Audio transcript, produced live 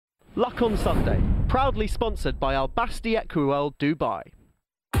Luck on Sunday, proudly sponsored by Al Basti Equiworld Dubai.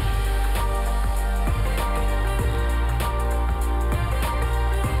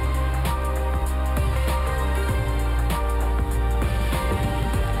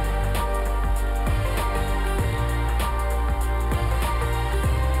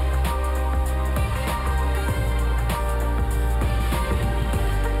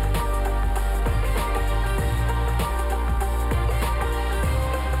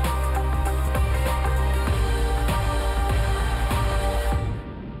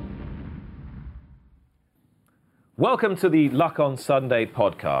 Welcome to the Luck on Sunday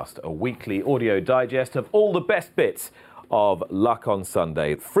podcast, a weekly audio digest of all the best bits of Luck on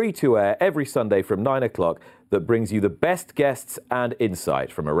Sunday, free to air every Sunday from 9 o'clock, that brings you the best guests and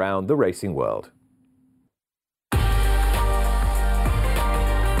insight from around the racing world.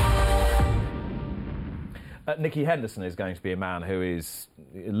 Nicky Henderson is going to be a man who is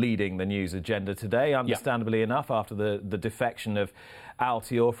leading the news agenda today, understandably enough, after the defection of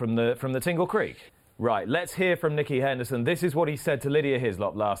Altior from the Tingle Creek. Right, let's hear from Nicky Henderson. This is what he said to Lydia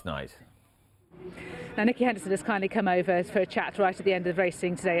Hislop last night. Now, Nicky Henderson has kindly come over for a chat right at the end of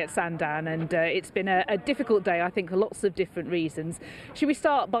racing today at Sandown, and it's been a difficult day, I think, for lots of different reasons. Should we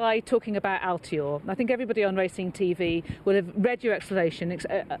start by talking about Altior? I think everybody on Racing TV will have read your explanation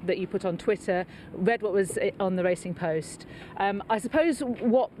that you put on Twitter, read what was on the Racing Post. I suppose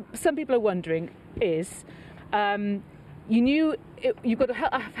what some people are wondering is, you knew you've got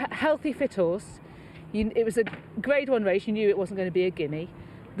a healthy, fit horse. It was a Grade 1 race. You knew it wasn't going to be a gimme.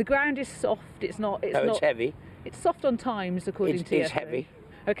 The ground is soft. It's heavy. It's soft on times, according to you. It's heavy.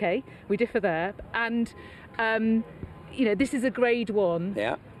 Okay, we differ there. And this is a Grade 1.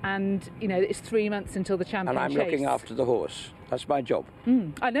 Yeah. And it's 3 months until the champion. And I'm looking after the horse. That's my job.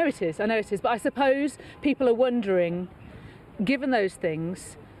 I know it is. But I suppose people are wondering, given those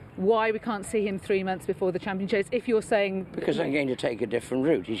things, why we can't see him 3 months before the champion chase. If you're saying because I'm going to take a different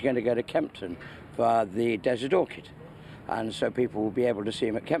route. He's going to go to Kempton for the Desert Orchid, and so people will be able to see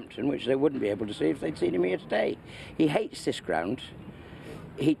him at Kempton, which they wouldn't be able to see if they'd seen him here today. He hates this ground.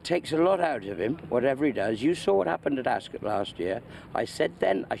 He takes a lot out of him, whatever he does. You saw what happened at Ascot last year. I said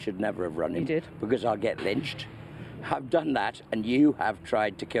then I should never have run him. You did. Because I'll get lynched. I've done that, and you have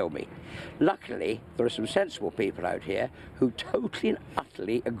tried to kill me. Luckily, there are some sensible people out here who totally and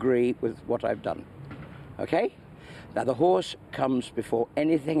utterly agree with what I've done. Okay? Now, the horse comes before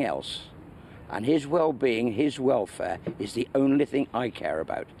anything else, and his well-being, his welfare, is the only thing I care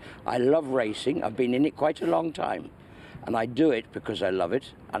about. I love racing. I've been in it quite a long time, and I do it because I love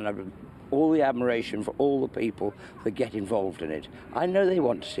it, and I've all the admiration for all the people that get involved in it. I know they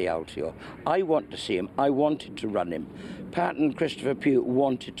want to see Altior. I want to see him. I wanted to run him. Pat and Christopher Pugh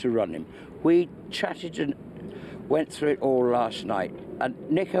wanted to run him. We chatted and went through it all last night, and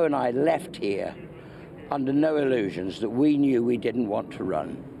Nico and I left here under no illusions that we knew we didn't want to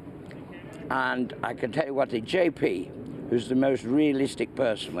run. And I can tell you what, the JP, who's the most realistic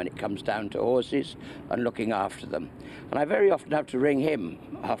person when it comes down to horses and looking after them. And I very often have to ring him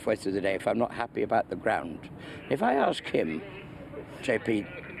halfway through the day if I'm not happy about the ground. If I ask him, JP,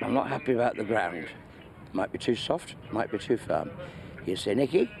 I'm not happy about the ground, might be too soft, might be too firm, he'll say,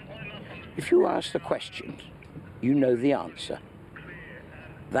 Nicky, if you ask the question, you know the answer.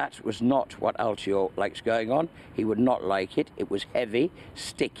 That was not what Altior likes going on. He would not like it. It was heavy,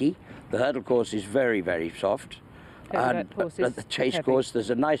 sticky. The hurdle course is very, very soft. And the chase course, there's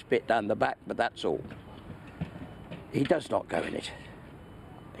a nice bit down the back, but that's all. He does not go in it.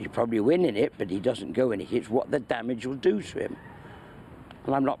 He'll probably win in it, but he doesn't go in it. It's what the damage will do to him.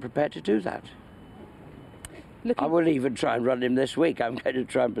 And I'm not prepared to do that. I will even try and run him this week. I'm going to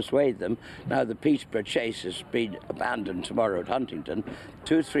try and persuade them. Now, the Peterborough Chase has been abandoned tomorrow at Huntington.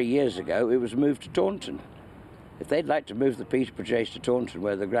 2 or 3 years ago, it was moved to Taunton. If they'd like to move the Peterborough Chase to Taunton,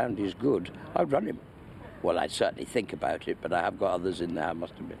 where the ground is good, I'd run him. Well, I'd certainly think about it, but I have got others in there, I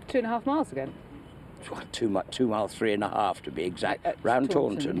must admit. 2.5 miles again? 2 miles, 3.5 to be exact. Round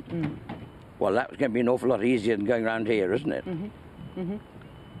Taunton. Well, that was going to be an awful lot easier than going round here, isn't it?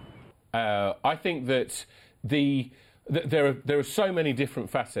 I think that there are so many different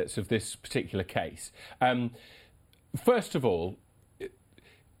facets of this particular case. First of all,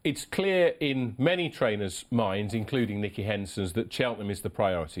 it's clear in many trainers' minds, including Nicky Henderson's, that Cheltenham is the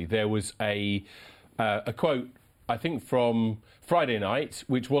priority. There was a quote, I think, from Friday night,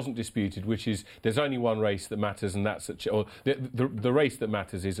 which wasn't disputed, which is there's only one race that matters, and that's the race that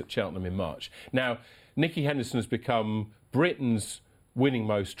matters is at Cheltenham in March. Now, Nicky Henderson has become Britain's winning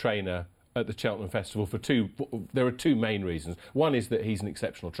most trainer at the Cheltenham Festival there are two main reasons. One is that he's an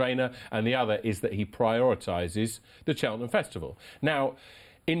exceptional trainer, and the other is that he prioritises the Cheltenham Festival. Now,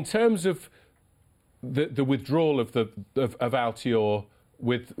 in terms of the withdrawal of Altior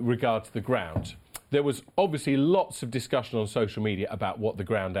with regard to the ground, there was obviously lots of discussion on social media about what the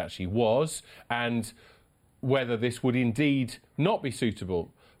ground actually was and whether this would indeed not be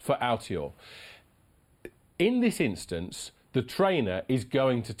suitable for Altior. In this instance, the trainer is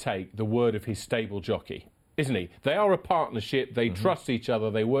going to take the word of his stable jockey, isn't he? They are a partnership. They trust each other.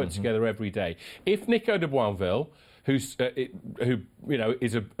 They work together every day. If Nico de Boinville, who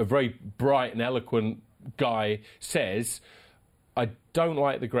is a very bright and eloquent guy, says, I don't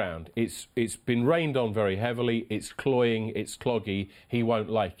like the ground. It's been rained on very heavily. It's cloying. It's cloggy. He won't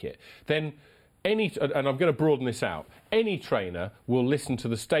like it. Then and I'm going to broaden this out. Any trainer will listen to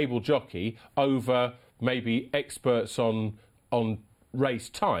the stable jockey over maybe experts on race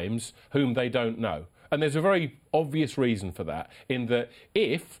times whom they don't know. And there's a very obvious reason for that, in that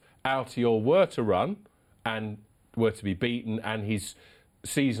if Altior were to run and were to be beaten and his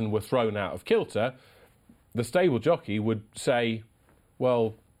season were thrown out of kilter, the stable jockey would say,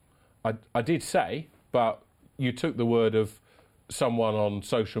 well, I did say, but you took the word of someone on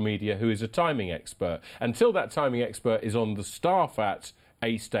social media who is a timing expert. Until that timing expert is on the staff at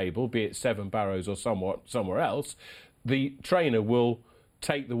a stable, be it Seven Barrows or somewhere else, the trainer will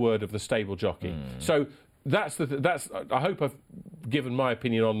take the word of the stable jockey. So that's I hope I've given my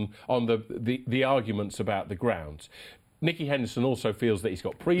opinion on the arguments about the ground. Nicky Henderson also feels that he's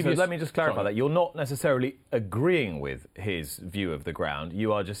got previous... So let me just clarify that. You're not necessarily agreeing with his view of the ground.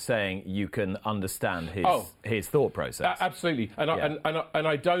 You are just saying you can understand his thought process. Absolutely. And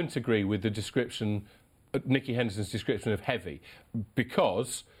I don't agree with the description, Nicky Henderson's description of heavy,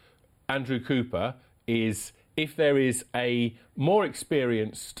 because Andrew Cooper is, if there is a more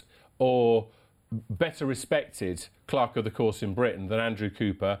experienced or better respected clerk of the course in Britain than Andrew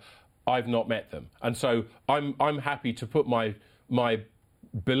Cooper, I've not met them. And so I'm happy to put my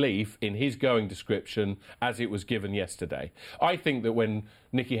belief in his going description as it was given yesterday. I think that when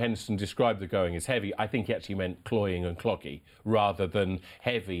Nicky Henderson described the going as heavy, I think he actually meant cloying and cloggy rather than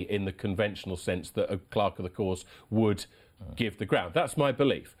heavy in the conventional sense that a clerk of the course would give the ground. That's my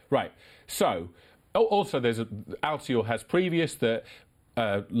belief. Right. So, also Altior has previous that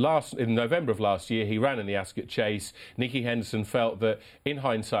in November of last year, he ran in the Ascot Chase. Nicky Henderson felt that, in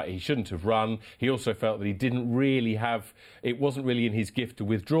hindsight, he shouldn't have run. He also felt that he didn't really it wasn't really in his gift to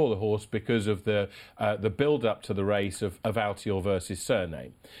withdraw the horse because of the build-up to the race of Altior versus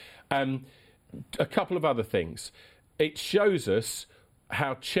Surname. A couple of other things. It shows us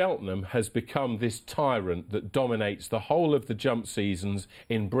how Cheltenham has become this tyrant that dominates the whole of the jump seasons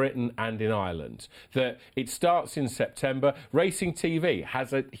in Britain and in Ireland. That it starts in September. Racing TV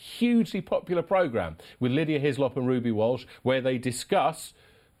has a hugely popular programme with Lydia Hislop and Ruby Walsh where they discuss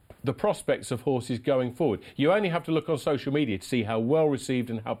the prospects of horses going forward. You only have to look on social media to see how well received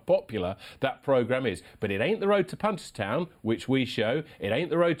and how popular that programme is. But it ain't the road to Punchestown, which we show. It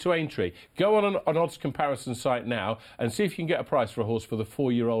ain't the road to Aintree. Go on an odds comparison site now and see if you can get a price for a horse for the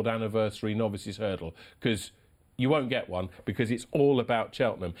 4-year-old anniversary Novices Hurdle, because you won't get one, because it's all about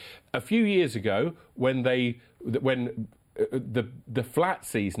Cheltenham. A few years ago, when the flat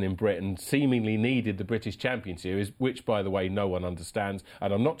season in Britain seemingly needed the British Champion Series, which, by the way, no one understands,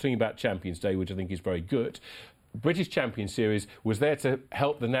 and I'm not talking about Champions Day, which I think is very good. British Champion Series was there to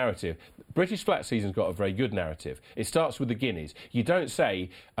help the narrative. British flat season's got a very good narrative. It starts with the Guineas. You don't say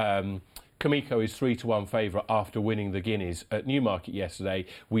Kamiko is 3-1 favourite after winning the Guineas at Newmarket yesterday.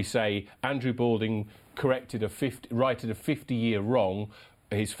 We say Andrew Balding righted a 50-year wrong.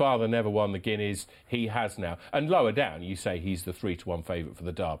 His father never won the Guineas. He has now. And lower down, you say he's the 3-1 favourite for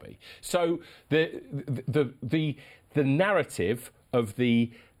the Derby. So the narrative of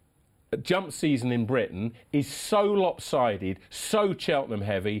the jump season in Britain is so lopsided, so Cheltenham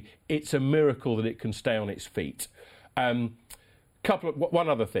heavy, it's a miracle that it can stay on its feet. One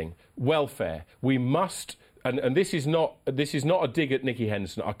other thing, welfare. We must. And this is not a dig at Nicky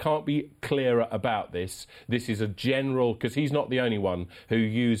Henderson. I can't be clearer about this. This is a general, because he's not the only one who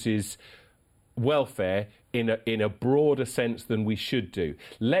uses welfare in a broader sense than we should do.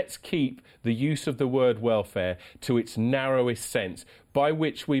 Let's keep the use of the word welfare to its narrowest sense, by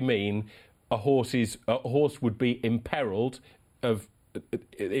which we mean a horse would be imperilled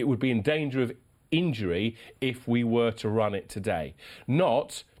it would be in danger of injury if we were to run it today.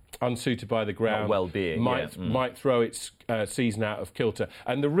 Not unsuited by the ground, well-being, might throw its season out of kilter.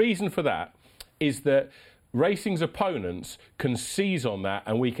 And the reason for that is that Racing's opponents can seize on that,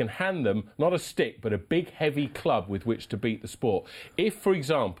 and we can hand them not a stick but a big heavy club with which to beat the sport. If, for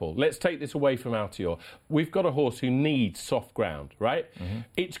example, let's take this away from Altior, we've got a horse who needs soft ground, right?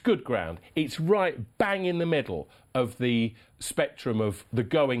 It's good ground. It's right bang in the middle of the spectrum of the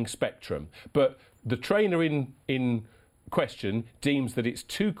going spectrum. But the trainer in question deems that it's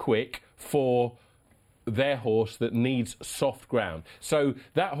too quick for their horse that needs soft ground. So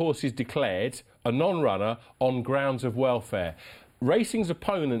that horse is declared a non-runner on grounds of welfare. Racing's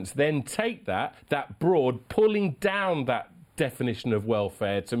opponents then take that broad, pulling down that definition of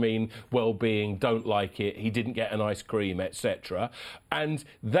welfare to mean well-being, don't like it, he didn't get an ice cream, etc. And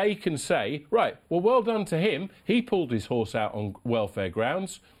they can say, right, well done to him, he pulled his horse out on welfare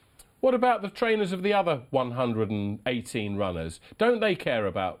grounds. What about the trainers of the other 118 runners? Don't they care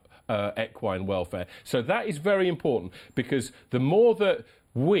about equine welfare? So that is very important, because the more that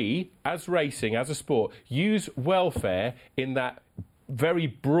we, as racing, as a sport, use welfare in that very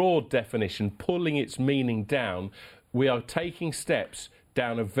broad definition, pulling its meaning down, we are taking steps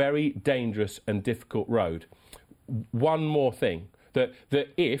down a very dangerous and difficult road. One more thing, that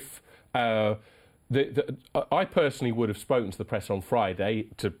if I personally would have spoken to the press on Friday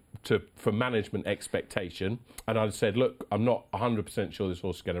for management expectation, and I'd said, look, I'm not 100% sure this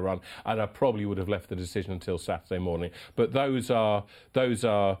horse is going to run, and I probably would have left the decision until Saturday morning. But those are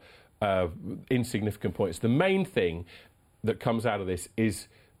insignificant points. The main thing that comes out of this is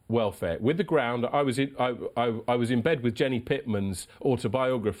welfare. With the ground, I was in bed with Jenny Pittman's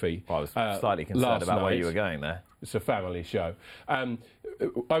autobiography. I was slightly concerned about where you were going there. It's a family show. I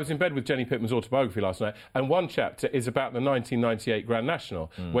was in bed with Jenny Pittman's autobiography last night, and one chapter is about the 1998 Grand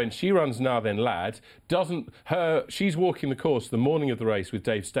National, when she runs Now Then Lad. She's walking the course the morning of the race with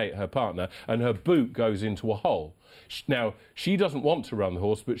Dave State, her partner, and her boot goes into a hole. Now, she doesn't want to run the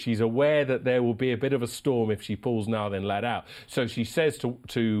horse, but she's aware that there will be a bit of a storm if she pulls Now Then Lad out. So she says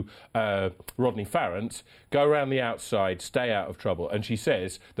to Rodney Farrant, go around the outside, stay out of trouble. And she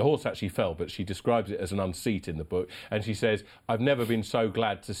says, the horse actually fell, but she describes it as an unseat in the book. And she says, I've never been so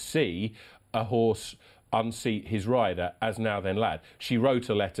glad to see a horse unseat his rider as Now Then Lad. She wrote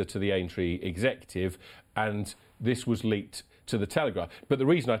a letter to the Aintree executive, and this was leaked to the Telegraph. But the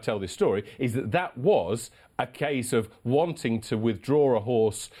reason I tell this story is that was a case of wanting to withdraw a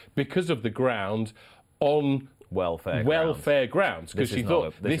horse because of the ground on welfare grounds, because she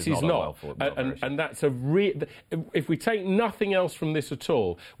thought this is not. And that's if we take nothing else from this at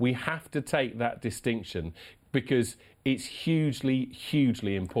all, we have to take that distinction, because it's hugely,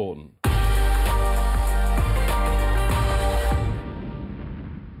 hugely important.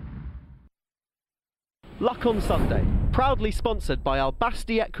 Luck on Sunday, proudly sponsored by Al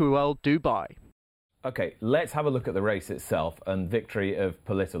Basti Equewell, Dubai. OK, let's have a look at the race itself and victory of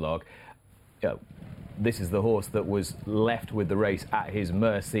Politolog. This is the horse that was left with the race at his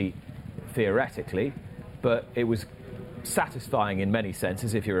mercy, theoretically, but it was satisfying in many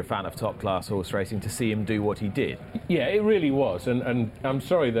senses, if you're a fan of top-class horse racing, to see him do what he did. Yeah, it really was, and I'm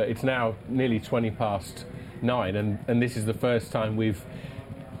sorry that it's now nearly 9:20, and this is the first time we've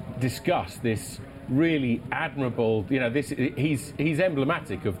discussed this really admirable, he's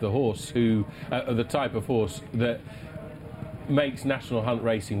emblematic of the horse of the type of horse that makes National Hunt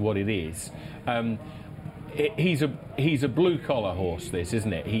Racing what it is. He's a blue-collar horse, this,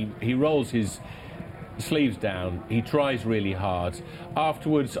 isn't it? He rolls his sleeves down, he tries really hard.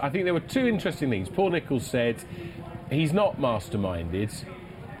 Afterwards, I think there were two interesting things. Paul Nicholls said he's not masterminded,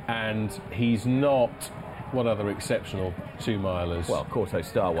 and he's not... What other exceptional two-milers? Well, Corto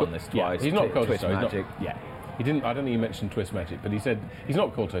Star won this twice. Yeah, he's not Corto Star. Magic. He didn't. I don't think he mentioned Twist Magic, but he said he's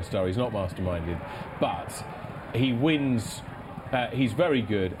not Corto Star. He's not masterminded, but he wins. He's very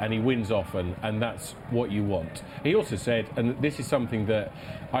good, and he wins often, and that's what you want. He also said, and this is something that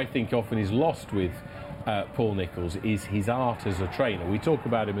I think often is lost with Paul Nicholls, is his art as a trainer. We talk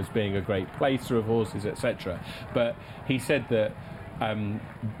about him as being a great placer of horses, etc., but he said that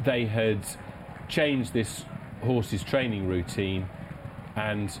they had changed this horse's training routine,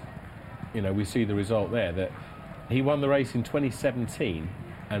 and we see the result there, that he won the race in 2017,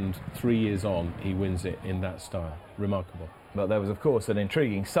 and 3 years on he wins it in that style. Remarkable. But there was, of course, an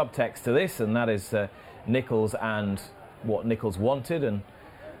intriguing subtext to this, and that is Nicholls and what Nicholls wanted, and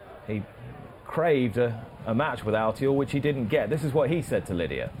he craved a match with Altior, which he didn't get. This is what he said to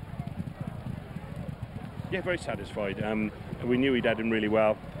Lydia. Yeah, very satisfied. We knew he'd had him really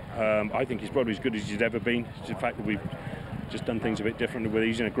well. I think he's probably as good as he's ever been. It's the fact that we've just done things a bit differently.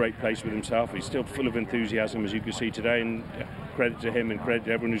 He's in a great place with himself. He's still full of enthusiasm, as you can see today, and credit to him and credit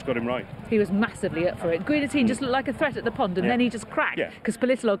to everyone who's got him right. He was massively up for it. Guillotine just looked like a threat at the pond, and then he just cracked because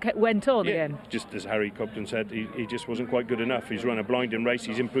Politolog went on again. Just as Harry Cobden said, he just wasn't quite good enough. He's run a blinding race.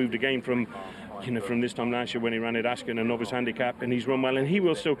 He's improved again from this time last year when he ran at Ascot, a novice handicap, and he's run well, and he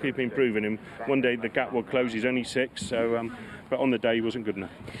will still keep improving him. One day the gap will close. He's only 6, so but on the day he wasn't good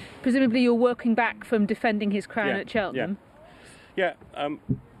enough. Presumably you're working back from defending his crown at Cheltenham. Yeah.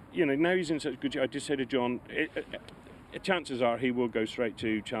 Now he's in such good shape. I just say to John, chances are he will go straight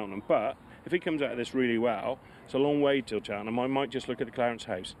to Cheltenham, but if he comes out of this really well, it's a long way till Cheltenham. I might just look at the Clarence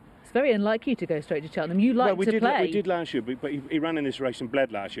House. It's very unlike you to go straight to Cheltenham. You like to play. We did last year, but he ran in this race and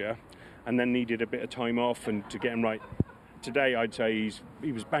bled last year, and then needed a bit of time off and to get him right. Today, I'd say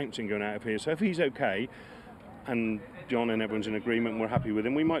he was bouncing going out of here. So if he's okay, and John and everyone's in agreement and we're happy with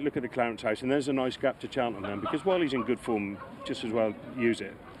him, we might look at the Clarence House, and there's a nice gap to Cheltenham then, because while he's in good form, just as well use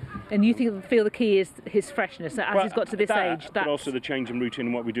it. And you feel the key is his freshness as he's got to this age? But also the change in routine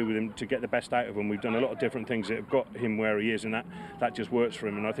and what we do with him to get the best out of him. We've done a lot of different things that have got him where he is, and that just works for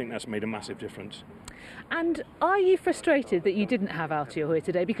him, and I think that's made a massive difference. And are you frustrated that you didn't have Altior here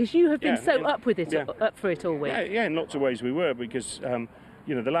today, because you have been up for it all week? Yeah, in lots of ways we were, because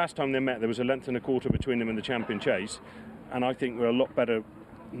the last time they met there was a length and a quarter between them in the Champion Chase, and I think we're a lot better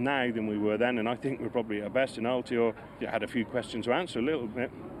now than we were then, and I think we're probably at our best. And Altior had a few questions to answer a little bit.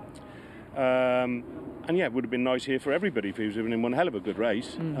 And it would have been nice here for everybody if he was in one hell of a good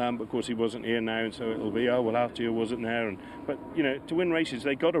race. But of course he wasn't here now, and so it'll be, Altior wasn't there. But to win races,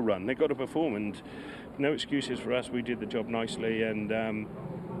 they got to run, they got to perform, and no excuses for us. We did the job nicely, and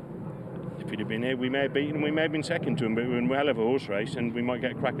if he'd have been here, we may have beaten him, we may have been second to him, but we were in a hell of a horse race, and we might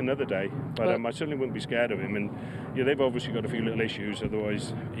get a crack another day. But I certainly wouldn't be scared of him, and they've obviously got a few little issues,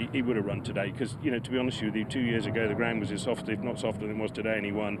 otherwise he would have run today, because to be honest with you, 2 years ago the ground was as soft, if not softer than it was today, and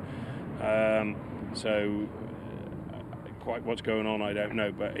he won. Quite what's going on I don't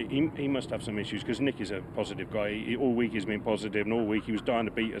know, but he must have some issues, because Nick is a positive guy. All week he's been positive, and all week he was dying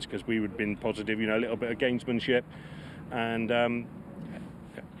to beat us because we had been positive, a little bit of gamesmanship, and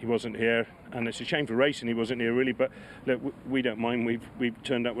he wasn't here, and it's a shame for racing he wasn't here really, but look, we don't mind. We've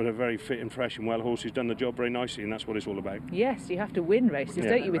turned up with a very fit and fresh and well horse who's done the job very nicely, and that's what it's all about. Yes, you have to win races,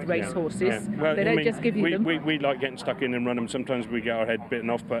 don't you, with race horses? Yeah. Well, they don't just give you them. We like getting stuck in and run them. Sometimes we get our head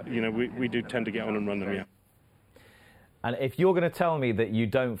bitten off, but we do tend to get on and run them. And if you're going to tell me that you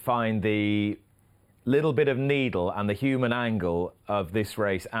don't find the little bit of needle and the human angle of this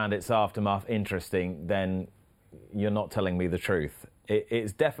race and its aftermath interesting, then you're not telling me the truth.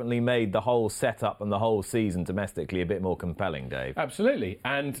 It's definitely made the whole setup and the whole season domestically a bit more compelling, Dave. Absolutely.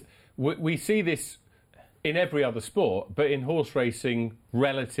 And we see this in every other sport, but in horse racing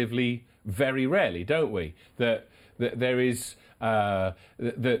relatively very rarely, don't we? That there is that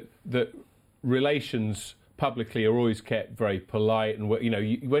relations publicly are always kept very polite, and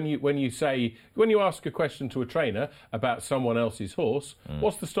when you ask a question to a trainer about someone else's horse,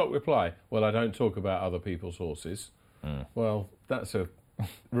 what's the stock reply? Well, I don't talk about other people's horses. Well, that's a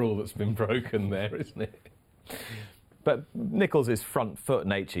rule that's been broken there, isn't it? But Nicholls' front foot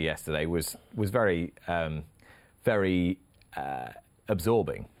nature yesterday was very very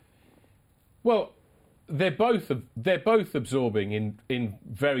absorbing. Well, they're both absorbing in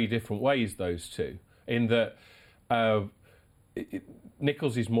very different ways, those two. In that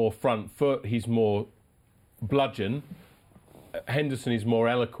Nicholls is more front foot, he's more bludgeon. Henderson is more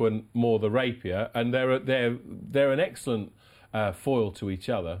eloquent, more the rapier, and they're an excellent foil to each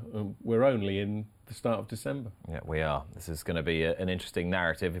other. We're only in the start of December. Yeah, we are. This is going to be an interesting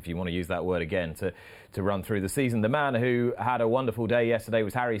narrative, if you want to use that word again, to run through the season. The man who had a wonderful day yesterday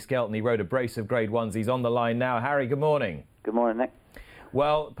was Harry Skelton. He rode a brace of Grade 1s. He's on the line now. Harry, good morning. Good morning, Nick.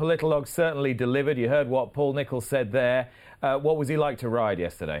 Well, Politolog certainly delivered. You heard what Paul Nicholls said there. What was he like to ride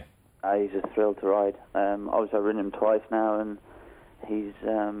yesterday? He's a thrill to ride. Obviously, I've ridden him twice now, and he's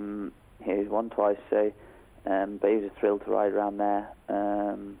won twice. So, but he was a thrill to ride around there.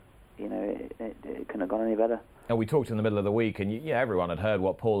 It couldn't have gone any better. And we talked in the middle of the week, and everyone had heard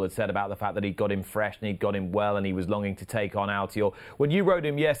what Paul had said about the fact that he'd got him fresh and he'd got him well, and he was longing to take on Altior. When you rode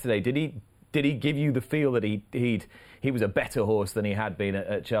him yesterday, did he give you the feel that he was a better horse than he had been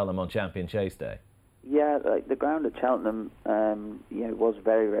at Cheltenham on Champion Chase Day? Yeah, like the ground at Cheltenham, was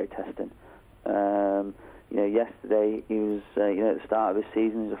very, very testing. Yesterday he was, at the start of his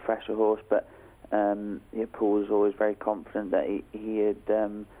season, he was a fresher horse, but Paul was always very confident that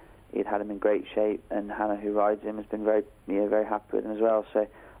he'd had him in great shape, and Hannah, who rides him, has been very, very happy with him as well. So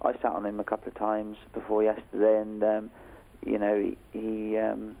I sat on him a couple of times before yesterday, and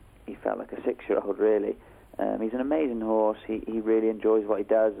he felt like a 6-year-old really. he's an amazing horse. He really enjoys what he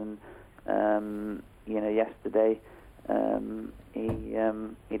does, and yesterday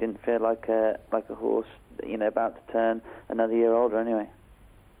he didn't feel like a horse, about to turn another year older anyway.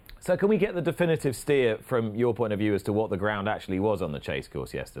 So can we get the definitive steer from your point of view as to what the ground actually was on the chase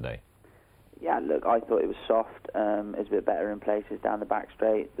course yesterday? Yeah, look, I thought it was soft. It was a bit better in places down the back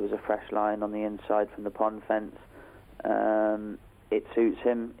straight. There was a fresh line on the inside from the pond fence. It suits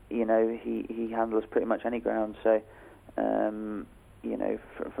him. He handles pretty much any ground. So, from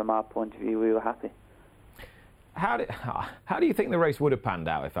our point of view, we were happy. How do you think the race would have panned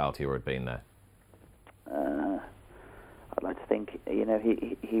out if Altior had been there? I'd like to think, he would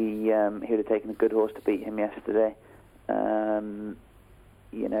have taken a good horse to beat him yesterday. And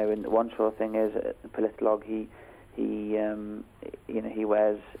one sure thing is, Politolog, he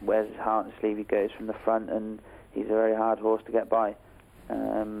wears his heart on his sleeve. He goes from the front, and he's a very hard horse to get by.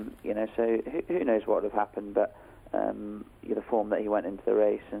 So who knows what would have happened? But the form that he went into the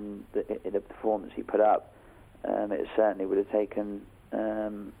race and the performance he put up, it certainly would have taken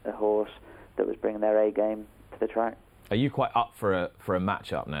a horse that was bringing their A game to the track. Are you quite up for a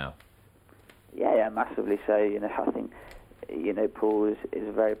match-up now? Yeah, massively so. I think Paul is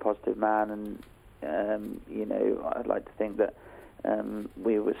a very positive man, and I'd like to think that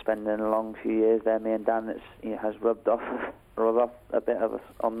we were spending a long few years there, me and Dan, that has rubbed off a bit of us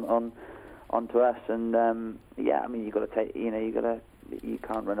onto us, and you've got to take, you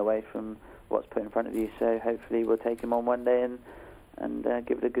can't run away from what's put in front of you. So hopefully we'll take him on one day and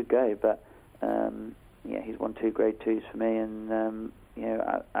give it a good go. But he's won 2 Grade 2s for me, and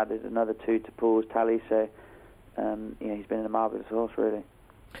added another 2 to Paul's tally. So he's been a marvellous horse, really.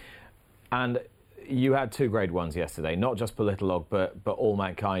 And you had 2 Grade 1s yesterday, not just Politolog, but All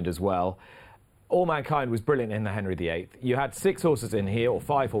Mankind as well. All Mankind was brilliant in the Henry VIII. You had 6 horses in here, or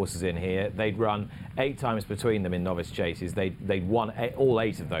 5 horses in here. They'd run 8 times between them in novice chases. They'd won all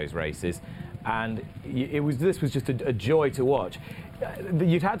 8 of those races, and this was just a joy to watch.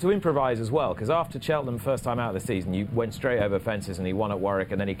 You'd had to improvise as well, because after Cheltenham, first time out of the season, you went straight over fences and he won at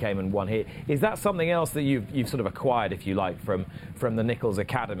Warwick, and then he came and won here. Is that something else that you've sort of acquired, if you like, from the Nichols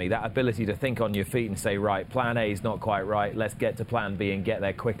Academy, that ability to think on your feet and say, right, plan A is not quite right, let's get to plan B and get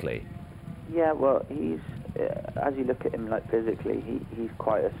there quickly? Yeah, well, he's as you look at him, like physically, he's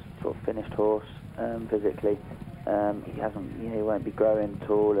quite a sort of finished horse physically. He hasn't, he won't be growing at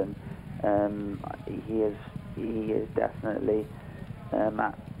all, and he is definitely.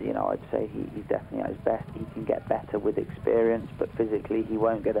 I'd say he's definitely at his best. He can get better with experience, but physically he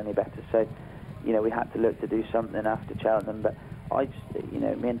won't get any better. So, we had to look to do something after Cheltenham, but I just,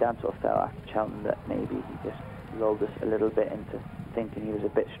 me and Dan sort of felt after Cheltenham that maybe he just lulled us a little bit into thinking he was a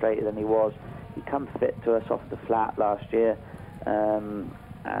bit straighter than he was. He come fit to us off the flat last year, and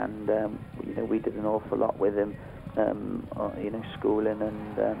we did an awful lot with him, schooling,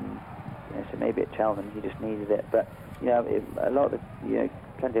 and so maybe at Cheltenham he just needed it, but. A lot of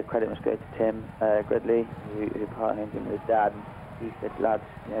plenty of credit must go to Tim Gridley, who partnered him with his dad. And he said, lads,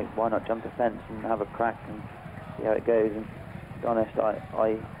 why not jump a fence and have a crack and see how it goes? And to be honest,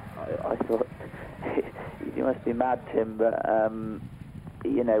 I thought you must be mad, Tim. But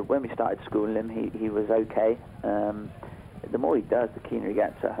when we started schooling him, he was okay. The more he does, the keener he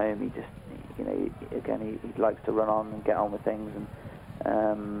gets at home. He just, he likes to run on and get on with things. And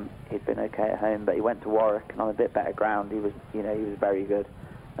he'd been okay at home, but he went to Warwick, and on a bit better ground, he was very good.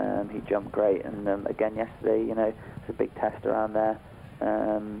 He jumped great, and again yesterday, it's a big test around there,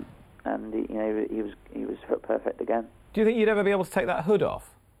 and he was perfect again. Do you think you'd ever be able to take that hood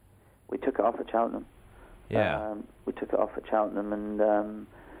off? We took it off at Cheltenham. Yeah. We took it off at Cheltenham, and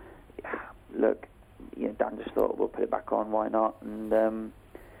look, Dan just thought we'll put it back on. Why not? And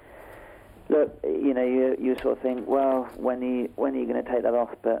look, you sort of think, well, when are you going to take that off?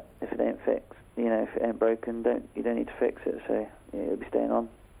 But if it ain't fixed, if it ain't broken, you don't need to fix it. So it'll be staying on.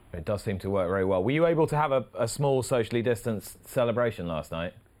 It does seem to work very well. Were you able to have a small socially distanced celebration last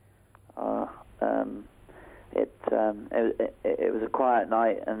night? It was a quiet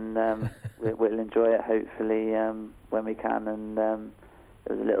night, and we'll enjoy it hopefully when we can. And there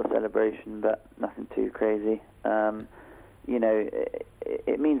was a little celebration, but nothing too crazy.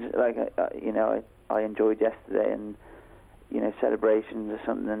 It means, like, I enjoyed yesterday, and celebrations are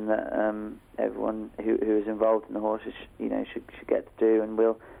something that everyone who is involved in the horses should get to do, and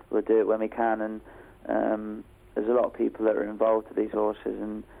we'll do it when we can. And there's a lot of people that are involved with these horses,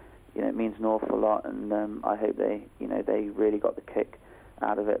 and it means an awful lot. And I hope they really got the kick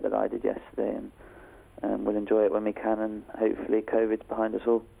out of it that I did yesterday, and we'll enjoy it when we can, and hopefully COVID's behind us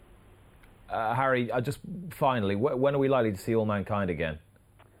all. Harry, just finally, when are we likely to see All Mankind again?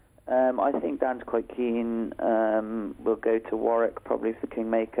 I think Dan's quite keen. We'll go to Warwick probably for the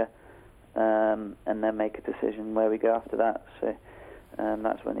Kingmaker, and then make a decision where we go after that. So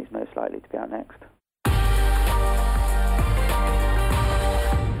that's when he's most likely to be out next.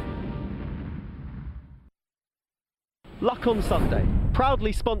 Luck on Sunday,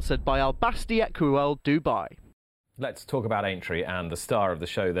 proudly sponsored by Al Basti Equiworld Dubai. Let's talk about Aintree and the star of the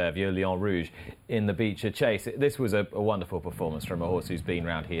show there, Vieux Lion Rouge, in the Beecher Chase. This was a wonderful performance from a horse who's been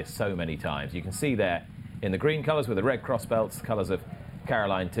round here so many times. You can see there in the green colours with the red cross belts, colours of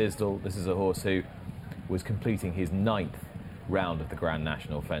Caroline Tisdall. This is a horse who was completing his 9th round of the Grand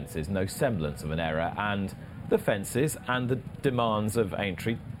National fences. No semblance of an error, and the fences and the demands of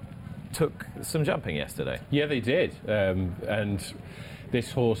Aintree took some jumping yesterday. Yeah, they did. And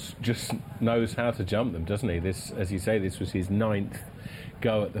this horse just knows how to jump them, doesn't he? This, as you say, this was his 9th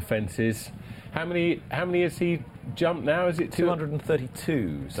go at the fences. How many has he jumped now? Is it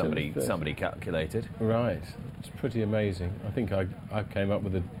 232? Somebody calculated. Right. It's pretty amazing. I think I came up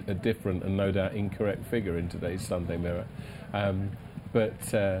with a different and no doubt incorrect figure in today's Sunday Mirror.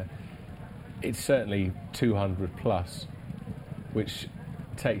 But it's certainly 200 plus, which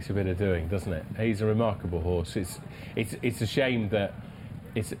takes a bit of doing, doesn't it? He's a remarkable horse. It's a shame that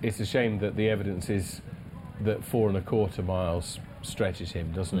the evidence is that 4 1/4 miles stretches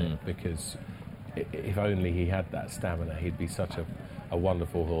him, doesn't it? Because if only he had that stamina, he'd be such a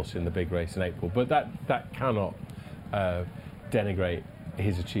wonderful horse in the big race in April. But that cannot denigrate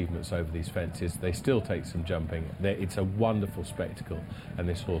his achievements over these fences. They still take some jumping. It's a wonderful spectacle, and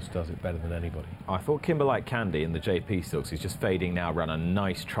this horse does it better than anybody. I thought Kimberlite Candy in the JP Stalks, who's just fading now, ran a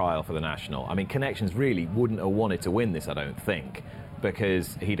nice trial for the National. I mean, Connections really wouldn't have wanted to win this, I don't think,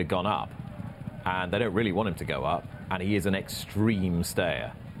 because he'd have gone up, and they don't really want him to go up, and he is an extreme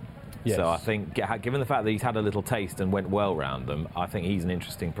stayer. Yes. So I think, given the fact that he's had a little taste and went well round them, I think he's an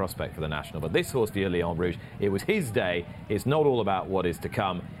interesting prospect for the National. But this horse, Vieux Lion Rouge, it was his day. It's not all about what is to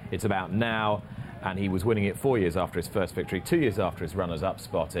come. It's about now. And he was winning it 4 years after his first victory, 2 years after his runners-up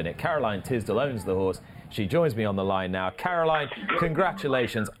spot in it. Caroline Tisdall owns the horse. She joins me on the line now. Caroline,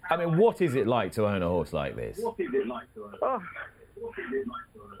 congratulations. I mean, what is it like to own a horse like this? Oh,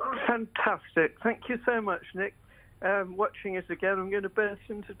 fantastic. Thank you so much, Nick. Watching it again, I'm going to burst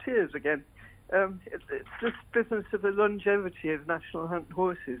into tears again. It's this business of the longevity of National Hunt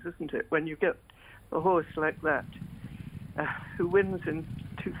horses, isn't it? When you get a horse like that, who wins in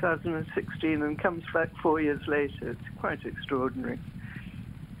 2016 and comes back 4 years later, it's quite extraordinary.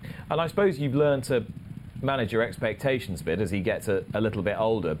 And I suppose you've learned to manage your expectations a bit as he gets a little bit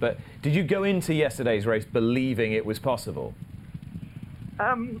older. But did you go into yesterday's race believing it was possible?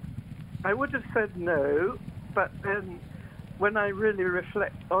 I would have said no. But then, when I really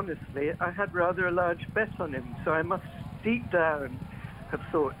reflect honestly, I had rather a large bet on him, so I must deep down have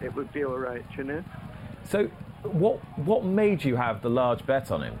thought it would be all right, you know. So, what made you have the large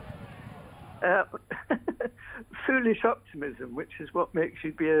bet on him? Foolish optimism, which is what makes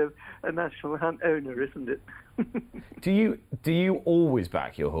you be a National Hunt owner, isn't it? Do you always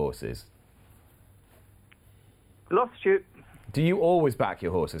back your horses? Lost you. Do you always back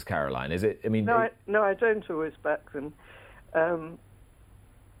your horses, Caroline? Is it? I mean, no, I don't always back them.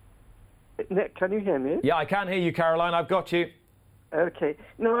 Nick, can you hear me? Yeah, I can hear you, Caroline. I've got you. Okay.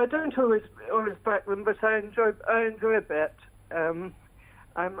 No, I don't always back them, but I enjoy a bet. I'm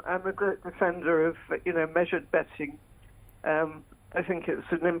a great defender of measured betting. I think it's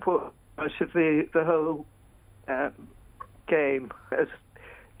an important part of the whole game, as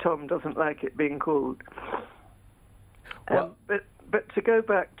Tom doesn't like it being called. Well, but to go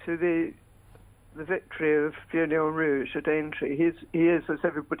back to the victory of Vieux Lion Rouge at Aintree, he is, as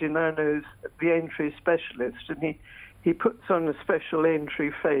everybody now knows, the Aintree specialist, and he puts on a special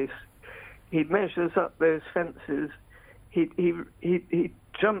Aintree face. He measures up those fences. He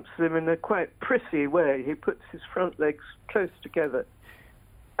jumps them in a quite prissy way. He puts his front legs close together,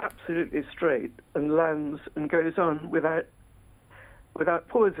 absolutely straight, and lands and goes on without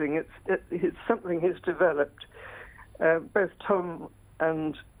pausing. It's something he's developed. Both Tom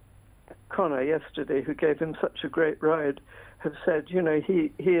and Connor yesterday, who gave him such a great ride, have said,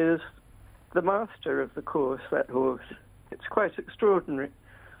 he is the master of the course, that horse. It's quite extraordinary.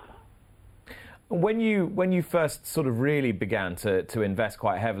 When you first sort of really began to invest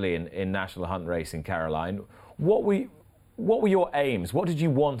quite heavily in National Hunt racing, Caroline, what were your aims? What did you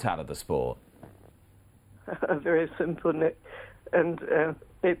want out of the sport? Very simple, Nick. And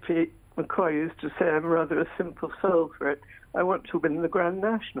AP McCoy used to say I'm rather a simple soul for it. I want to win the Grand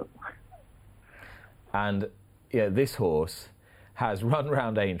National. And this horse has run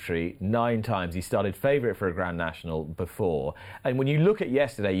round Aintree 9 times. He started favourite for a Grand National before. And when you look at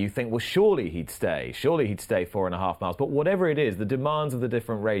yesterday, you think, well, surely he'd stay. Surely he'd stay 4.5 miles. But whatever it is, the demands of the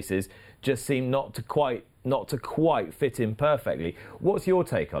different races just seem not to quite fit in perfectly. What's your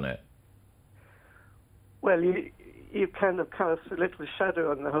take on it? Well, you kind of cast a little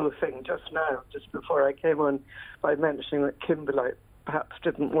shadow on the whole thing just now, just before I came on, by mentioning that Kimberlite perhaps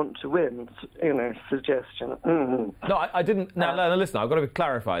didn't want to win, suggestion. No, I didn't. Now, listen, I've got to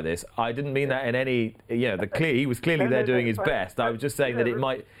clarify this. I didn't mean that in any, he was clearly there doing his best. I was just saying that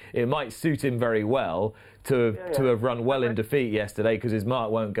it might suit him very well to have run well in defeat yesterday, because his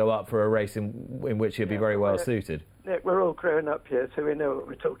mark won't go up for a race in which he'll be very well suited. We're all grown up here, so we know what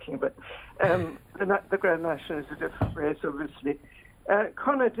we're talking about. The Grand National is a different race, obviously.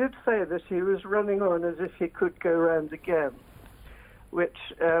 Conor did say that he was running on as if he could go round again, which,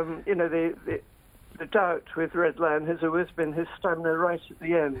 the doubt with Red Lion has always been his stamina right at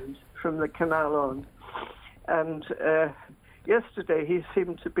the end, from the canal on. And yesterday he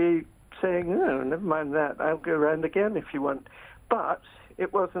seemed to be saying, no, never mind that, I'll go round again if you want. But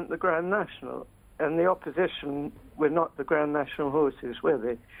it wasn't the Grand National, and the opposition were not the Grand National horses, were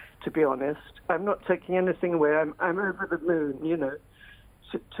they, to be honest? I'm not taking anything away. I'm over the moon,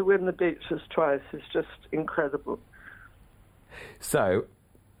 To win the Beechers twice is just incredible. So,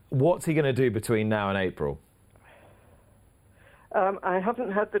 what's he going to do between now and April? I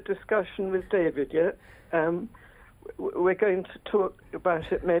haven't had the discussion with David yet. We're going to talk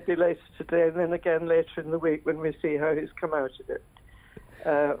about it maybe later today, and then again later in the week when we see how he's come out of it.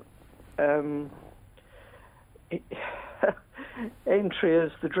 Aintree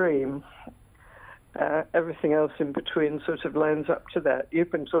is the dream. Everything else in between sort of lines up to that. You've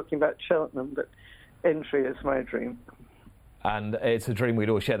been talking about Cheltenham, but Aintree is my dream. And it's a dream we'd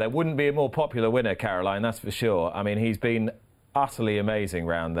all share. There wouldn't be a more popular winner, Caroline, that's for sure. I mean, he's been utterly amazing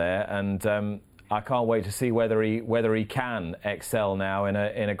round there, and I can't wait to see whether he can excel now in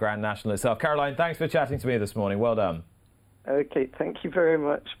a Grand National itself. Caroline, thanks for chatting to me this morning. Well done. OK, thank you very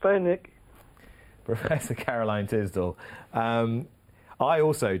much. Bye, Nick. Professor Caroline Tisdall. I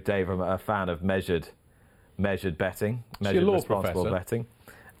also, Dave, am a fan of measured betting, measured responsible betting.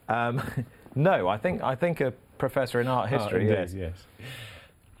 No, I think a professor in art history. Indeed,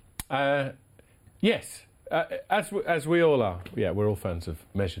 yes. As we all are. Yeah, we're all fans of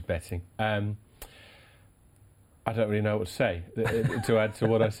measured betting. I don't really know what to say to add to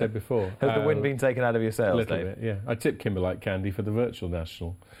what I said before. Has the wind been taken out of your sails, Dave? A little bit, yeah. I tipped Kimberlite Candy for the virtual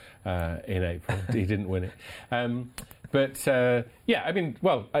national in April. He didn't win it. The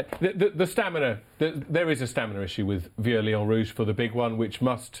stamina, there is a stamina issue with Vieux Lion Rouge for the big one, which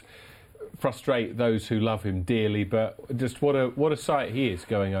must frustrate those who love him dearly. But just what a sight he is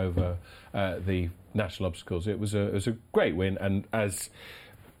going over the national obstacles. It was a great win, and as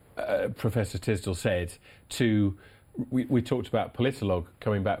Professor Tisdall said, we talked about Politologue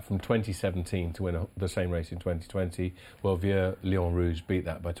coming back from 2017 to win the same race in 2020. Well, Vieux Lion Rouge beat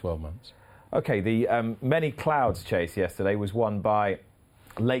that by 12 months. OK, the Many Clouds chase yesterday was won by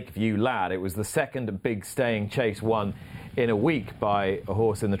Lakeview Lad. It was the second big staying chase won in a week by a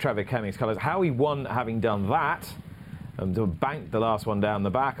horse in the Trevor Cummings colours. How he won having done that, to bank the last one down the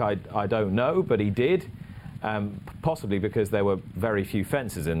back, I don't know, but he did. Possibly because there were very few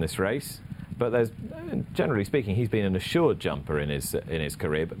fences in this race. But generally speaking, he's been an assured jumper in his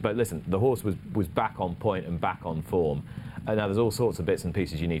career. But listen, the horse was back on point and back on form. Now there's all sorts of bits and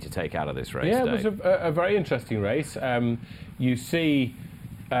pieces you need to take out of this race. Yeah, it was a very interesting race. You see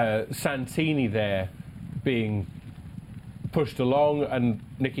Santini there being pushed along, and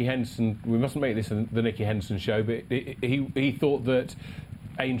Nicky Henderson. We mustn't make this the Nicky Henderson show, but he thought that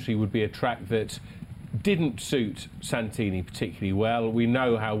Aintree would be a track that didn't suit Santini particularly well. We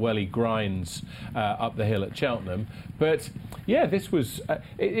know how well he grinds up the hill at Cheltenham, but yeah, this was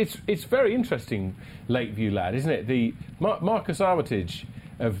it's very interesting. Lakeview Lad, isn't it? The Marcus Armitage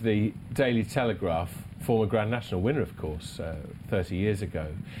of the Daily Telegraph, former Grand National winner, of course, 30 years ago,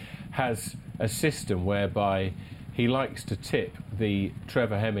 has a system whereby he likes to tip the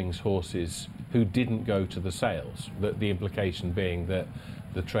Trevor Hemmings horses who didn't go to the sales. The implication being that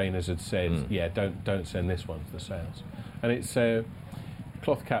the trainers had said, don't send this one to the sales. And it's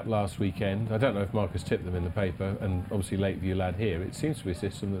Cloth Cap last weekend. I don't know if Marcus tipped them in the paper, and obviously Lakeview Lad here. It seems to be a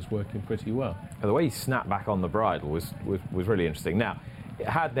system that's working pretty well. The way he snapped back on the bridle was really interesting. Now,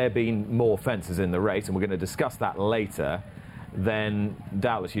 had there been more fences in the race, and we're going to discuss that later, then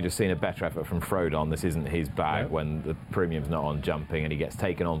doubtless you'd have seen a better effort from Frodon. This isn't his bag when the premium's not on jumping, and he gets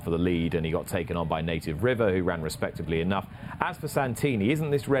taken on for the lead, and he got taken on by Native River, who ran respectably enough. As for Santini,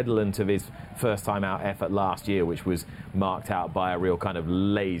 isn't this redolent of his first time out effort last year, which was marked out by a real kind of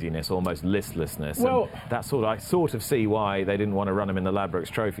laziness, almost listlessness? Well, and that's I sort of see why they didn't want to run him in the Ladbrokes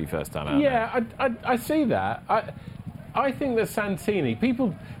Trophy first time out. Yeah, I see that. I think that Santini,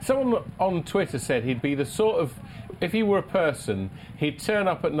 someone on Twitter said he'd be the sort of, if he were a person, he'd turn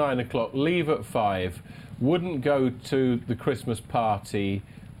up at 9 o'clock, leave at 5, wouldn't go to the Christmas party,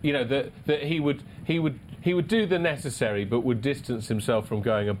 that he would do the necessary but would distance himself from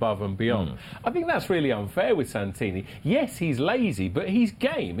going above and beyond. I think that's really unfair with Santini. Yes, he's lazy, but he's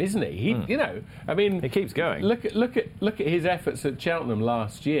game, isn't he? He keeps going. Look at his efforts at Cheltenham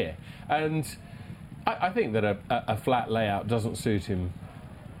last year, and I think that a flat layout doesn't suit him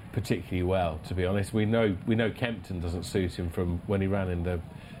particularly well, to be honest. We know Kempton doesn't suit him from when he ran in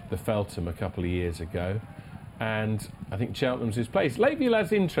the Feltham a couple of years ago, and I think Cheltenham's his place. Lakeview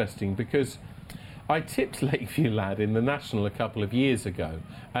Lad's interesting because I tipped Lakeview Lad in the National a couple of years ago,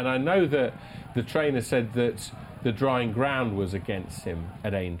 and I know that the trainer said that the drying ground was against him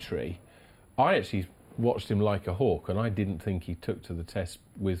at Aintree. I actually watched him like a hawk, and I didn't think he took to the test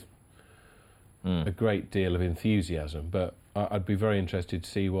with a great deal of enthusiasm, but I'd be very interested to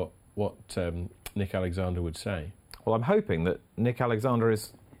see what Nick Alexander would say. Well, I'm hoping that Nick Alexander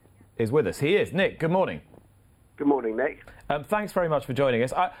is with us. He is. Nick, good morning. Good morning, Nick. Thanks very much for joining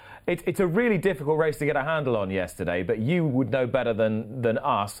us. It's a really difficult race to get a handle on yesterday, but you would know better than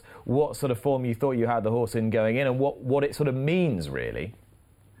us what sort of form you thought you had the horse in going in and what it sort of means, really.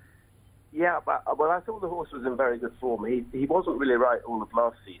 Yeah, well, I thought the horse was in very good form. He wasn't really right all of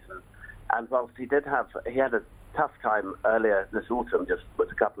last season, and whilst he had a tough time earlier this autumn, just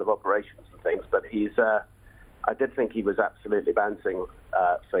with a couple of operations and things, but I did think he was absolutely bouncing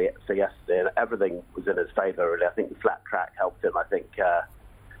for yesterday, and everything was in his favour, really. I think the flat track helped him. I think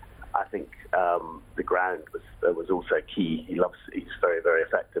the ground was also key. He's very, very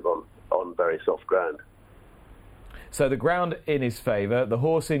effective on very soft ground. So the ground in his favour, the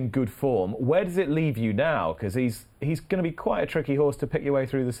horse in good form. Where does it leave you now? Because he's going to be quite a tricky horse to pick your way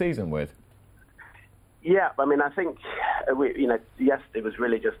through the season with. Yeah, I think yesterday was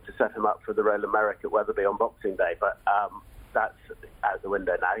really just to set him up for the Royal Merrick at Wetherby on Boxing Day, but that's out the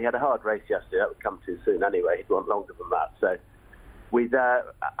window now. He had a hard race yesterday. That would come too soon anyway. He'd want longer than that. So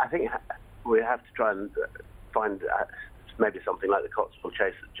I think we have to try and find maybe something like the Cotswold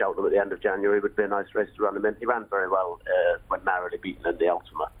Chase at Cheltenham at the end of January would be a nice race to run him in. He ran very well when narrowly beaten in the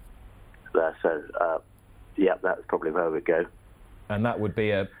Ultima there. So, that's probably where we'd go. And that would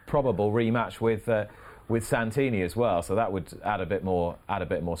be a probable rematch with Santini as well. So that would add a bit more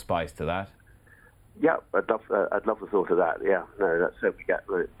spice to that. Yeah, I'd love the thought of that. Yeah, no, let's hope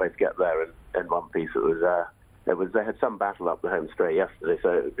we both get there in one piece. They had some battle up the home straight yesterday, so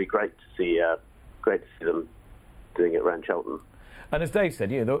it would be great to see them doing it around Cheltenham. And as Dave said,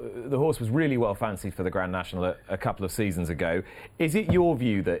 the horse was really well fancied for the Grand National a couple of seasons ago. Is it your